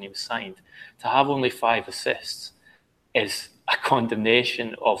was when he was signed, to have only 5 assists is a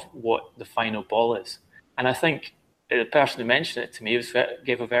condemnation of what the final ball is. And I think the person who mentioned it to me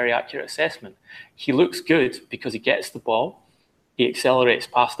gave a very accurate assessment. He looks good because he gets the ball, he accelerates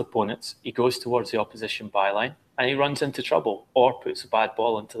past opponents, he goes towards the opposition byline, and he runs into trouble or puts a bad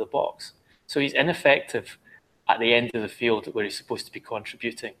ball into the box. So he's ineffective at the end of the field where he's supposed to be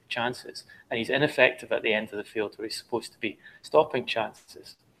contributing chances, and he's ineffective at the end of the field where he's supposed to be stopping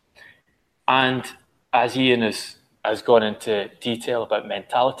chances. And as Ian has gone into detail about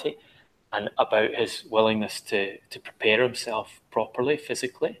mentality and about his willingness to prepare himself properly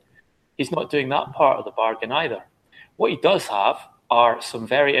physically, he's not doing that part of the bargain either. What he does have are some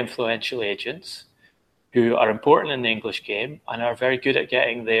very influential agents who are important in the English game and are very good at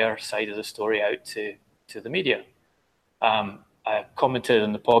getting their side of the story out to the media. I commented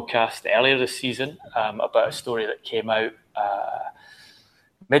on the podcast earlier this season about a story that came out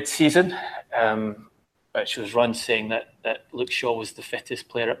mid-season, which was run saying that Luke Shaw was the fittest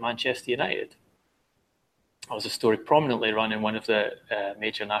player at Manchester United. It was a story prominently run in one of the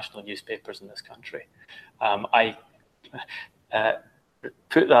major national newspapers in this country. I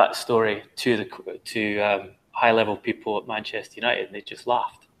put that story to high-level people at Manchester United, and they just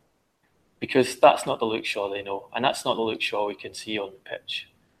laughed, because that's not the Luke Shaw they know, and that's not the Luke Shaw we can see on the pitch.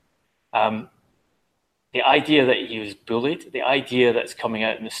 The idea that he was bullied, the idea that's coming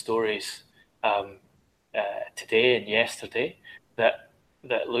out in the stories today and yesterday, that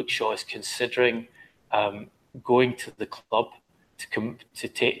Luke Shaw is considering going to the club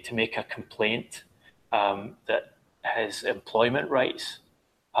to make a complaint that his employment rights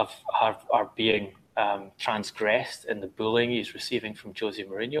are being transgressed in the bullying he's receiving from Jose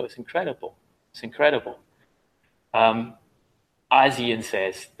Mourinho. It's incredible. It's incredible. As Ian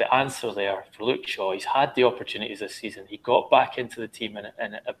says, the answer there for Luke Shaw, he's had the opportunities this season. He got back into the team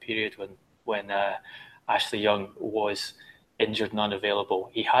in a period when Ashley Young was injured and unavailable.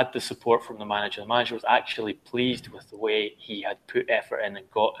 He had the support from the manager. The manager was actually pleased with the way he had put effort in and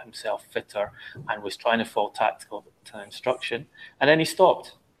got himself fitter and was trying to follow tactical instruction. And then he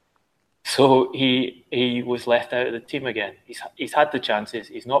stopped. So he was left out of the team again. He's had the chances.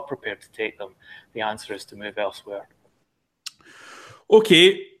 He's not prepared to take them. The answer is to move elsewhere.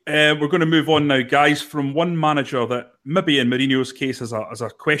 Okay, we're going to move on now, guys, from one manager that maybe in Mourinho's case has a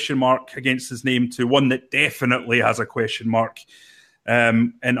question mark against his name to one that definitely has a question mark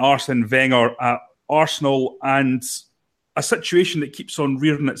in Arsene Wenger at Arsenal, and a situation that keeps on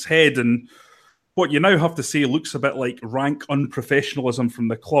rearing its head, and what you now have to say looks a bit like rank unprofessionalism from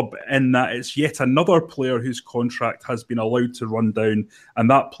the club, in that it's yet another player whose contract has been allowed to run down, and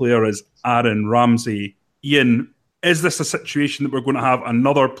that player is Aaron Ramsay. Ian, is this a situation that we're going to have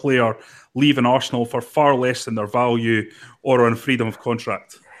another player leaving Arsenal for far less than their value or on freedom of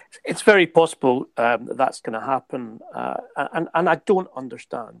contract? It's very possible that's going to happen. And I don't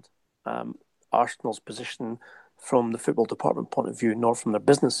understand Arsenal's position from the football department point of view, nor from their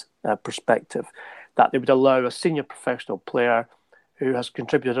business perspective, that they would allow a senior professional player who has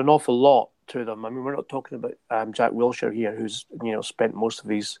contributed an awful lot to them. I mean, we're not talking about Jack Wilshere here, who's spent most of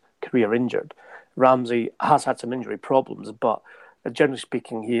his career injured. Ramsay has had some injury problems, but generally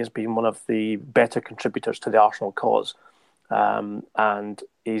speaking, he has been one of the better contributors to the Arsenal cause, and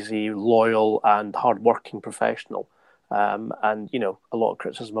is a loyal and hard-working professional. And, a lot of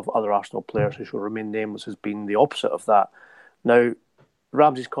criticism of other Arsenal players who shall remain nameless has been the opposite of that. Now,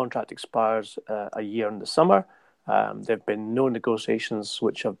 Ramsay's contract expires a year in the summer. There have been no negotiations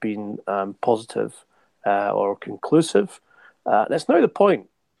which have been positive or conclusive. And it's now the point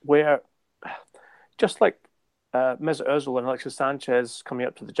where, just like Mesut Ozil and Alexis Sanchez coming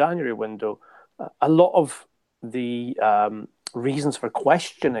up to the January window, a lot of the reasons for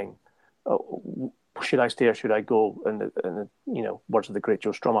questioning should I stay or should I go, in the words of the great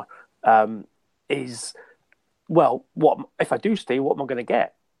Joe Strummer, is, well, what if I do stay? What am I going to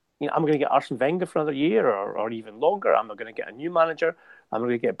get? I'm going to get Arsene Wenger for another year or even longer. Am I going to get a new manager? Am I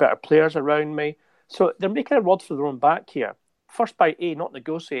going to get better players around me? So they're making a rod for their own back here. First by not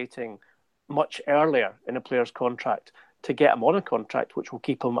negotiating much earlier in a player's contract to get him on a contract which will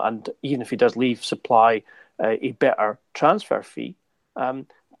keep him, and even if he does leave, supply a better transfer fee.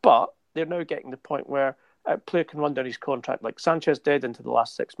 But they're now getting to the point where a player can run down his contract like Sanchez did into the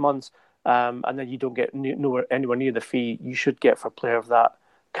last 6 months, and then you don't get anywhere near the fee you should get for a player of that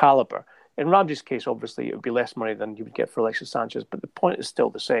calibre. In Ramsey's case, obviously, it would be less money than you would get for Alexis Sanchez, but the point is still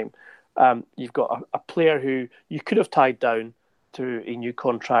the same. You've got a player who you could have tied down to a new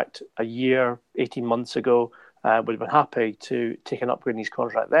contract a year, 18 months ago, would have been happy to take an upgrade in his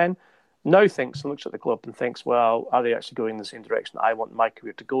contract then. Now thinks and looks at the club and thinks, well, are they actually going in the same direction I want my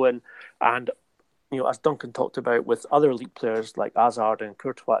career to go in? And, as Duncan talked about with other elite players like Hazard and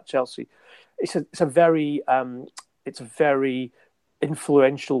Courtois at Chelsea, it's a very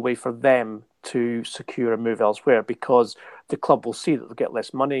influential way for them to secure a move elsewhere, because the club will see that they'll get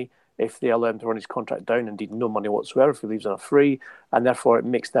less money if they allow him to run his contract down, indeed no money whatsoever if he leaves on a free, and therefore it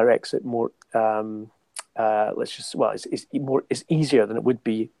makes their exit more it's easier than it would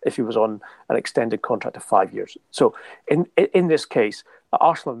be if he was on an extended contract of 5 years. So in this case,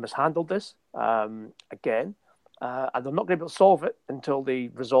 Arsenal have mishandled this again, and they're not going to be able to solve it until they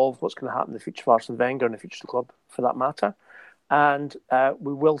resolve what's going to happen in the future of Arsene Wenger and the future of the club, for that matter. And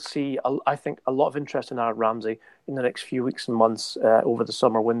we will see, I think, a lot of interest in Aaron Ramsay in the next few weeks and months over the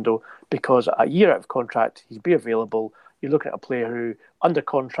summer window, because a year out of contract, he'd be available. You're looking at a player who, under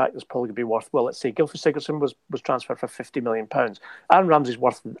contract, is probably going to be worth, well, let's say Gylfi Sigurdsson was transferred for £50 million. Aaron Ramsay's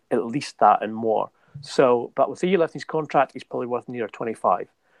worth at least that and more. So, but with a year left in his contract, he's probably worth near 25.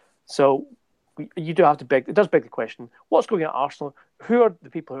 So you do have to it does beg the question, what's going on at Arsenal? Who are the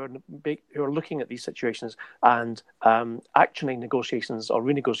people who are looking at these situations and actioning negotiations or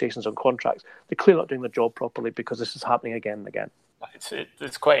renegotiations on contracts? They're clearly not doing their job properly, because this is happening again and again.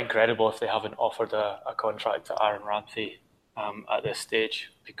 It's quite incredible if they haven't offered a contract to Aaron Ramsay at this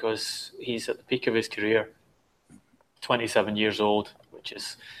stage, because he's at the peak of his career, 27 years old, which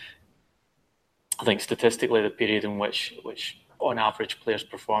is, I think, statistically the period in which on average players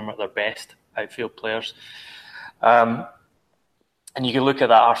perform at their best, outfield players. And you can look at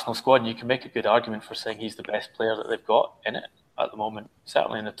that Arsenal squad and you can make a good argument for saying he's the best player that they've got in it at the moment,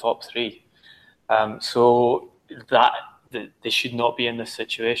 certainly in the top three. So that they should not be in this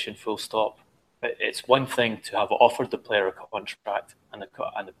situation, full stop. It's one thing to have offered the player a contract and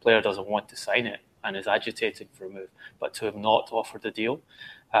the player doesn't want to sign it and is agitating for a move, but to have not offered a deal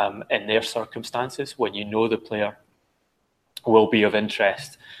in their circumstances, when you know the player will be of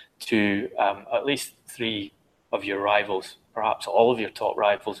interest to at least three of your rivals, perhaps all of your top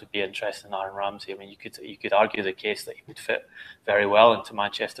rivals would be interested in Aaron Ramsay. I mean, you could argue the case that he would fit very well into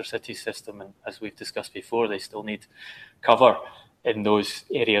Manchester City's system, and as we've discussed before, they still need cover in those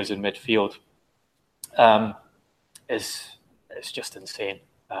areas in midfield. It's just insane,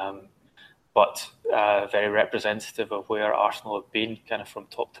 but very representative of where Arsenal have been, kind of from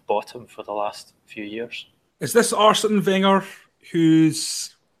top to bottom for the last few years. Is this Arsene Wenger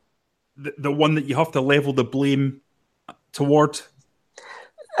who's the one that you have to level the blame toward?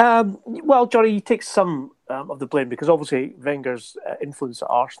 Well, Johnny, he takes some of the blame because obviously Wenger's influence at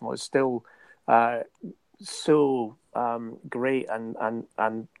Arsenal is still so great and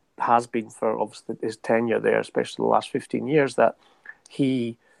has been for obviously his tenure there, especially the last 15 years, that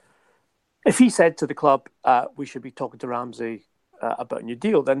if he said to the club, we should be talking to Ramsay about a new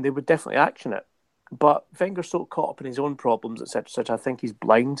deal, then they would definitely action it. But Wenger's so caught up in his own problems, etc., I think he's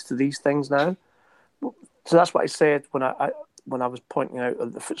blind to these things now. So that's what I said when I was pointing out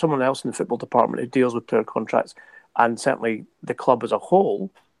someone else in the football department who deals with player contracts, and certainly the club as a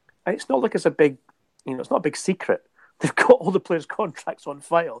whole. And it's not like it's a big, it's not a big secret. They've got all the players' contracts on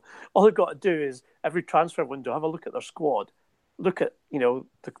file. All they've got to do is every transfer window have a look at their squad, look at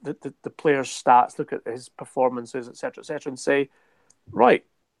the player's stats, look at his performances, etc., and say, right,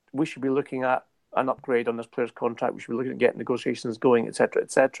 we should be looking at an upgrade on this player's contract. We should be looking at getting negotiations going, etc.,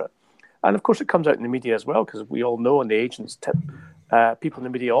 etc. And of course, it comes out in the media as well, because we all know, and the agents tip people in the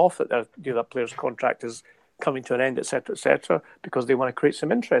media off that that player's contract is coming to an end, etc., because they want to create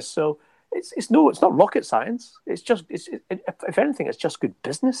some interest. So it's not rocket science. It's if anything, it's just good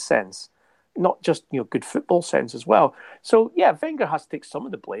business sense, not just good football sense as well. So yeah, Wenger has to take some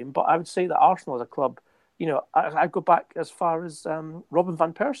of the blame, but I would say that Arsenal as a club, I go back as far as Robin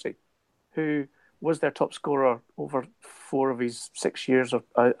van Persie, who was their top scorer over 4 of his 6 years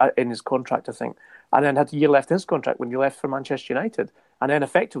in his contract, I think, and then had a year left in his contract when he left for Manchester United, and then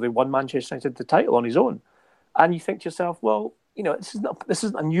effectively won Manchester United the title on his own. And you think to yourself, well, this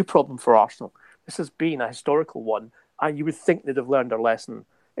isn't a new problem for Arsenal. This has been a historical one, and you would think they'd have learned their lesson,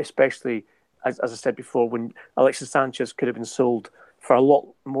 especially, as I said before, when Alexis Sanchez could have been sold for a lot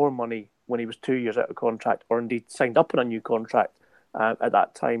more money when he was 2 years out of contract, or indeed signed up on a new contract at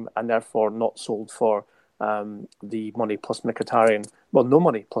that time, and therefore not sold for the money plus Mkhitaryan. Well, no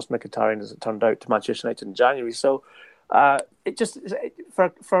money plus Mkhitaryan, as it turned out, to Manchester United in January. So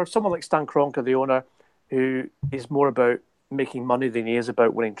for someone like Stan Kroenke, the owner, who is more about making money than he is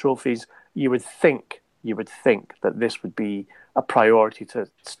about winning trophies, you would think that this would be a priority to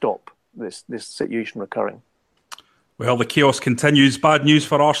stop this situation recurring. Well, the chaos continues. Bad news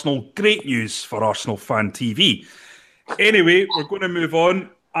for Arsenal, great news for Arsenal Fan TV. Anyway, we're going to move on,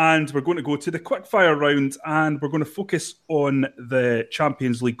 and we're going to go to the quickfire round, and we're going to focus on the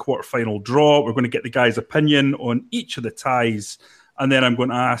Champions League quarter-final draw. We're going to get the guys' opinion on each of the ties, and then I'm going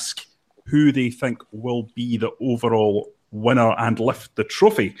to ask who they think will be the overall winner and lift the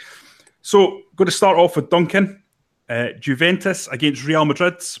trophy. So, going to start off with Duncan. Juventus against Real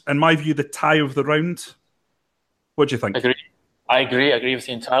Madrid. In my view, the tie of the round. What do you think? I agree with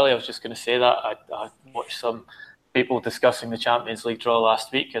you entirely. I was just going to say that. I watched some people discussing the Champions League draw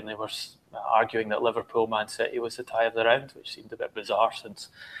last week, and they were arguing that Liverpool-Man City was the tie of the round, which seemed a bit bizarre since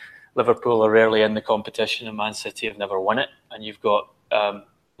Liverpool are rarely in the competition and Man City have never won it. And you've got a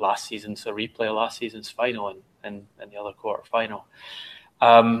replay of last season's final in the other quarter final.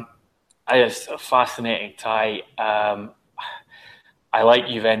 It's a fascinating tie. I like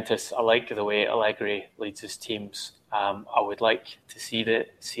Juventus. I like the way Allegri leads his teams. I would like to see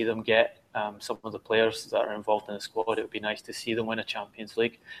them get some of the players that are involved in the squad. It would be nice to see them win a Champions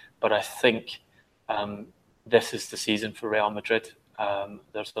League. But I think this is the season for Real Madrid.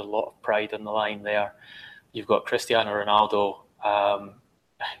 There's a lot of pride on the line there. You've got Cristiano Ronaldo.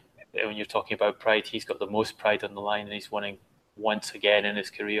 When you're talking about pride, he's got the most pride on the line, and he's winning once again in his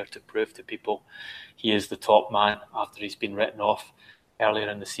career to prove to people he is the top man after he's been written off earlier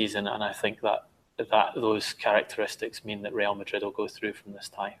in the season. And I think that those characteristics mean that Real Madrid will go through from this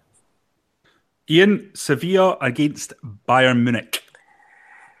tie. Ian, Sevilla against Bayern Munich.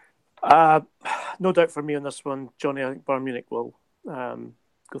 No doubt for me on this one, Johnny. I think Bayern Munich will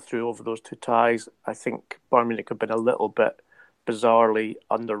go through over those two ties. I think Bayern Munich have been a little bit bizarrely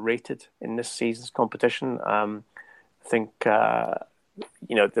underrated in this season's competition. I think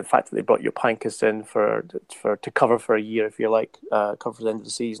the fact that they brought Jupankis in to cover for a year, if you like, cover for the end of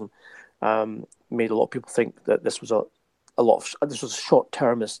the season, made a lot of people think that this was a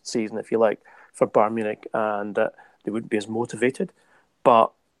short-termist season, if you like, for Bayern Munich, and they wouldn't be as motivated.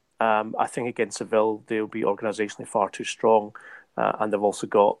 But I think against Seville, they'll be organisationally far too strong, and they've also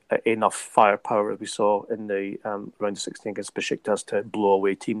got enough firepower, as we saw in the round of 16 against Besiktas, to blow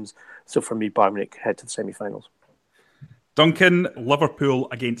away teams. So for me, Bayern Munich head to the semi-finals. Duncan, Liverpool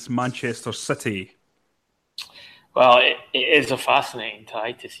against Manchester City. Well, it is a fascinating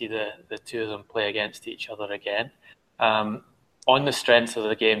tie to see the two of them play against each other again. On the strength of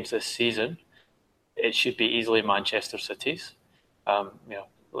the games this season, it should be easily Manchester City's.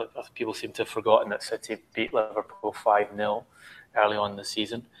 People seem to have forgotten that City beat Liverpool 5-0 early on in the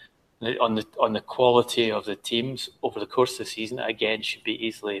season. On the quality of the teams over the course of the season, again, should be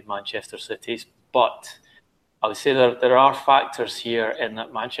easily Manchester City's. But I would say there are factors here in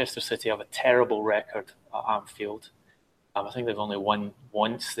that Manchester City have a terrible record at Anfield. I think they've only won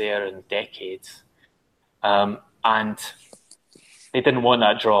once there in decades. And they didn't want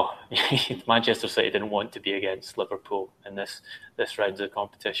that draw. Manchester City didn't want to be against Liverpool in this round of the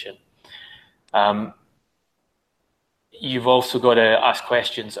competition. You've also got to ask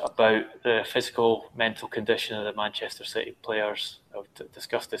questions about the physical, mental condition of the Manchester City players. I've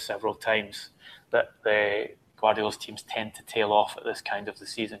discussed this several times, that the Guardiola's teams tend to tail off at this kind of the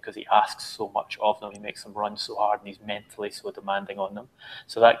season because he asks so much of them. He makes them run so hard and he's mentally so demanding on them.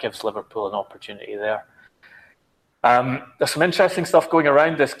 So that gives Liverpool an opportunity there. There's some interesting stuff going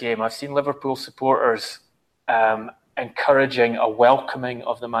around this game. I've seen Liverpool supporters encouraging a welcoming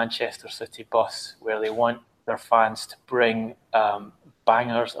of the Manchester City bus, where they want their fans to bring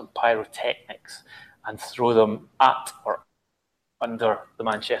bangers and pyrotechnics and throw them at or under the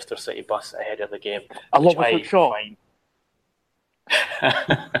Manchester City bus ahead of the game. Along with Luke Shaw.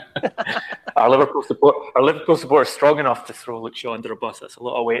 Our Liverpool support is strong enough to throw Luke Shaw under a bus. That's a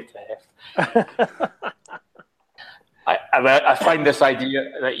lot of weight to heft. I find this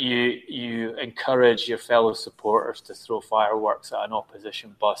idea that you encourage your fellow supporters to throw fireworks at an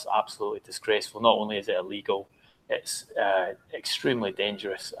opposition bus absolutely disgraceful. Not only is it illegal, it's extremely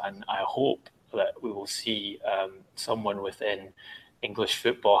dangerous, and I hope that we will see someone within English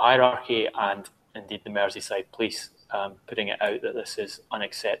football hierarchy and indeed the Merseyside police putting it out that this is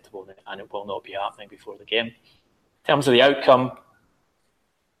unacceptable and it will not be happening before the game. In terms of the outcome,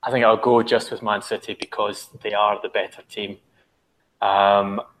 I think I'll go just with Man City because they are the better team,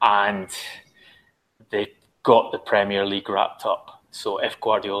 and they've got the Premier League wrapped up. So if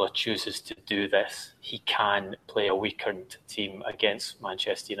Guardiola chooses to do this, he can play a weakened team against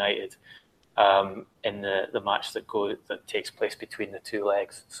Manchester United in the match that takes place between the two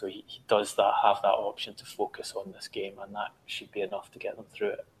legs. So he does have that option to focus on this game, and that should be enough to get them through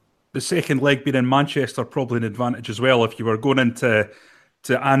it. The second leg being in Manchester, probably an advantage as well. If you were going into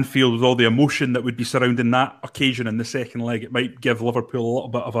Anfield with all the emotion that would be surrounding that occasion in the second leg, it might give Liverpool a little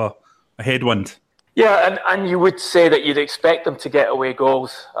bit of a headwind. Yeah, and you would say that you'd expect them to get away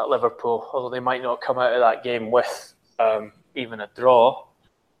goals at Liverpool, although they might not come out of that game with even a draw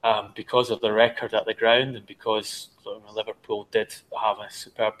because of the record at the ground and because Liverpool did have a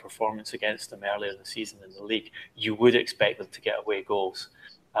superb performance against them earlier in the season in the league. You would expect them to get away goals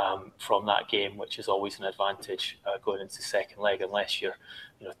from that game, which is always an advantage going into the second leg, unless you're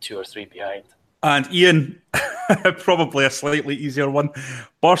 2 or 3 behind. And Ian, probably a slightly easier one,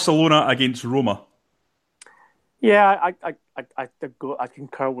 Barcelona against Roma. Yeah, I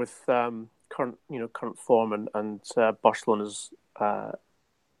concur with current form and Barcelona's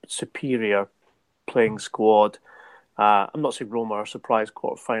superior playing squad. I'm not saying Roma are surprise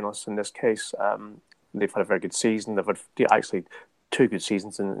quarter-finalists in this case. They've had a very good season. They've had actually 2 good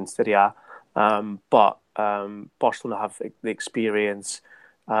seasons in Serie A. But Barcelona have the experience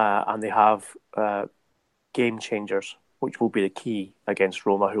and they have game changers, which will be the key against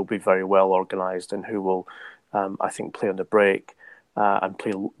Roma, who will be very well organised and who will, I think, play on the break and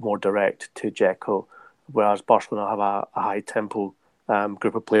play more direct to Dzeko, whereas Barcelona have a high-tempo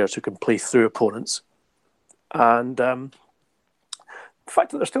group of players who can play through opponents. And the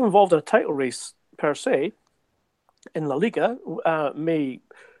fact that they're still involved in a title race per se in La Liga may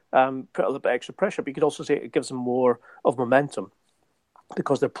put a little bit extra pressure, but you could also say it gives them more of momentum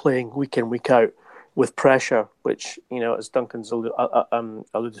because they're playing week in, week out with pressure, which, as Duncan's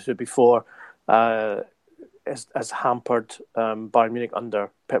alluded to before, has hampered Bayern Munich under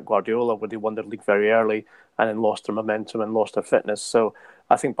Pep Guardiola, where they won the league very early and then lost their momentum and lost their fitness. So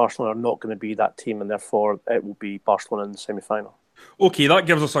I think Barcelona are not going to be that team, and therefore it will be Barcelona in the semi-final. Okay, that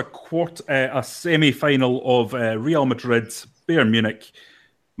gives us a semi-final of Real Madrid, Bayern Munich,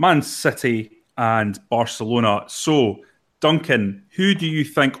 Man City and Barcelona. So, Duncan, who do you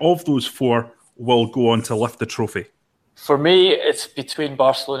think of those four will go on to lift the trophy? For me, it's between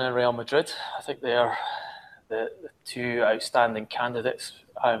Barcelona and Real Madrid. I think they are the two outstanding candidates.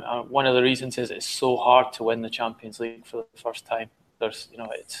 One of the reasons is it's so hard to win the Champions League for the first time.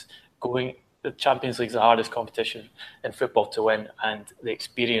 The Champions League is the hardest competition in football to win, and the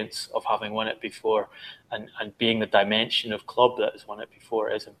experience of having won it before and being the dimension of club that has won it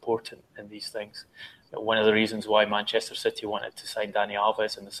before is important in these things. One of the reasons why Manchester City wanted to sign Dani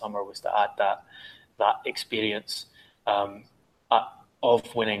Alves in the summer was to add that experience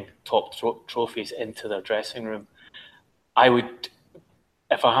of winning top trophies into their dressing room.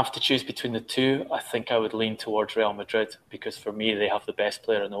 If I have to choose between the two, I think I would lean towards Real Madrid, because for me, they have the best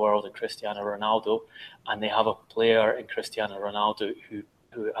player in the world in Cristiano Ronaldo, and they have a player in Cristiano Ronaldo who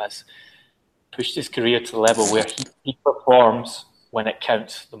has pushed his career to the level where he performs when it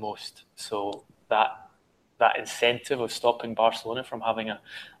counts the most. So that incentive of stopping Barcelona from having a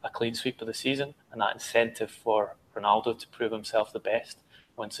clean sweep of the season, and that incentive for Ronaldo to prove himself the best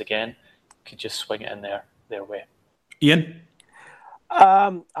once again, could just swing it in their way. Ian?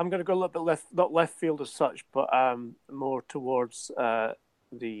 I'm going to go a little bit not left field as such, but more towards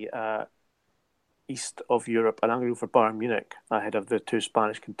the east of Europe, and I'm going to go for Bayern Munich ahead of the two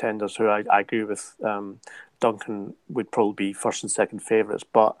Spanish contenders, who I agree with Duncan would probably be first and second favourites.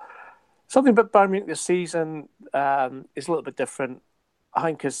 But something about Bayern Munich this season is a little bit different. I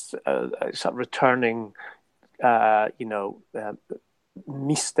think it's sort of returning,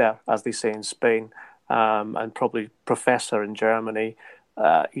 Mister, as they say in Spain. And probably Professor in Germany.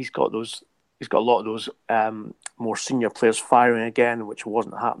 He's got a lot of those more senior players firing again, which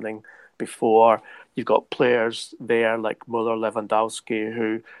wasn't happening before. You've got players there like Muller, Lewandowski,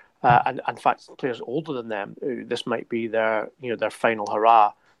 who, and in fact, players older than them, who this might be their final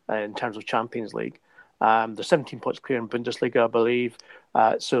hurrah in terms of Champions League. They're 17 points clear in Bundesliga, I believe.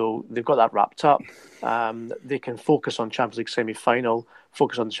 So they've got that wrapped up. They can focus on Champions League semi-final,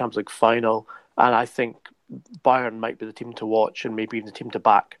 focus on the Champions League final. And I think Bayern might be the team to watch, and maybe even the team to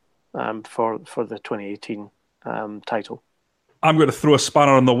back for the 2018 title. I'm going to throw a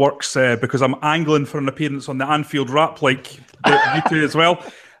spanner in the works because I'm angling for an appearance on the Anfield Wrap, like you two as well.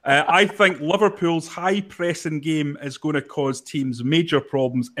 I think Liverpool's high-pressing game is going to cause teams major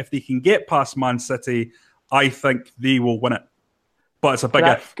problems. If they can get past Man City, I think they will win it. But it's a big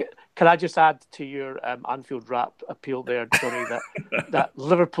if. Can I just add to your Anfield Wrap appeal there, Johnny, that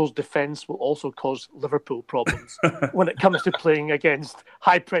Liverpool's defence will also cause Liverpool problems when it comes to playing against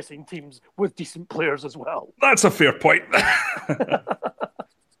high-pressing teams with decent players as well. That's a fair point.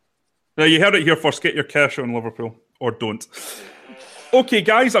 Now, you heard it here first. Get your cash on Liverpool, or don't. Okay,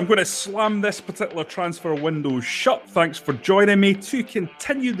 guys, I'm going to slam this particular transfer window shut. Thanks for joining me. To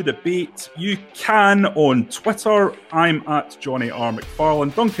continue the debate, you can on Twitter. I'm at Johnny R.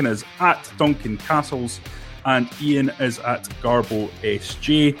 McFarlane. Duncan is at Duncan Castles. And Ian is at Garbo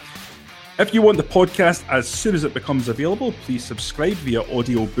SJ. If you want the podcast as soon as it becomes available, please subscribe via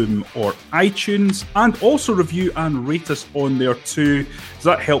Audio Boom or iTunes, and also review and rate us on there too, as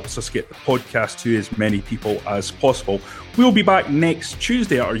that helps us get the podcast to as many people as possible. We'll be back next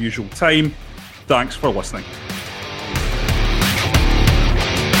Tuesday at our usual time. Thanks for listening.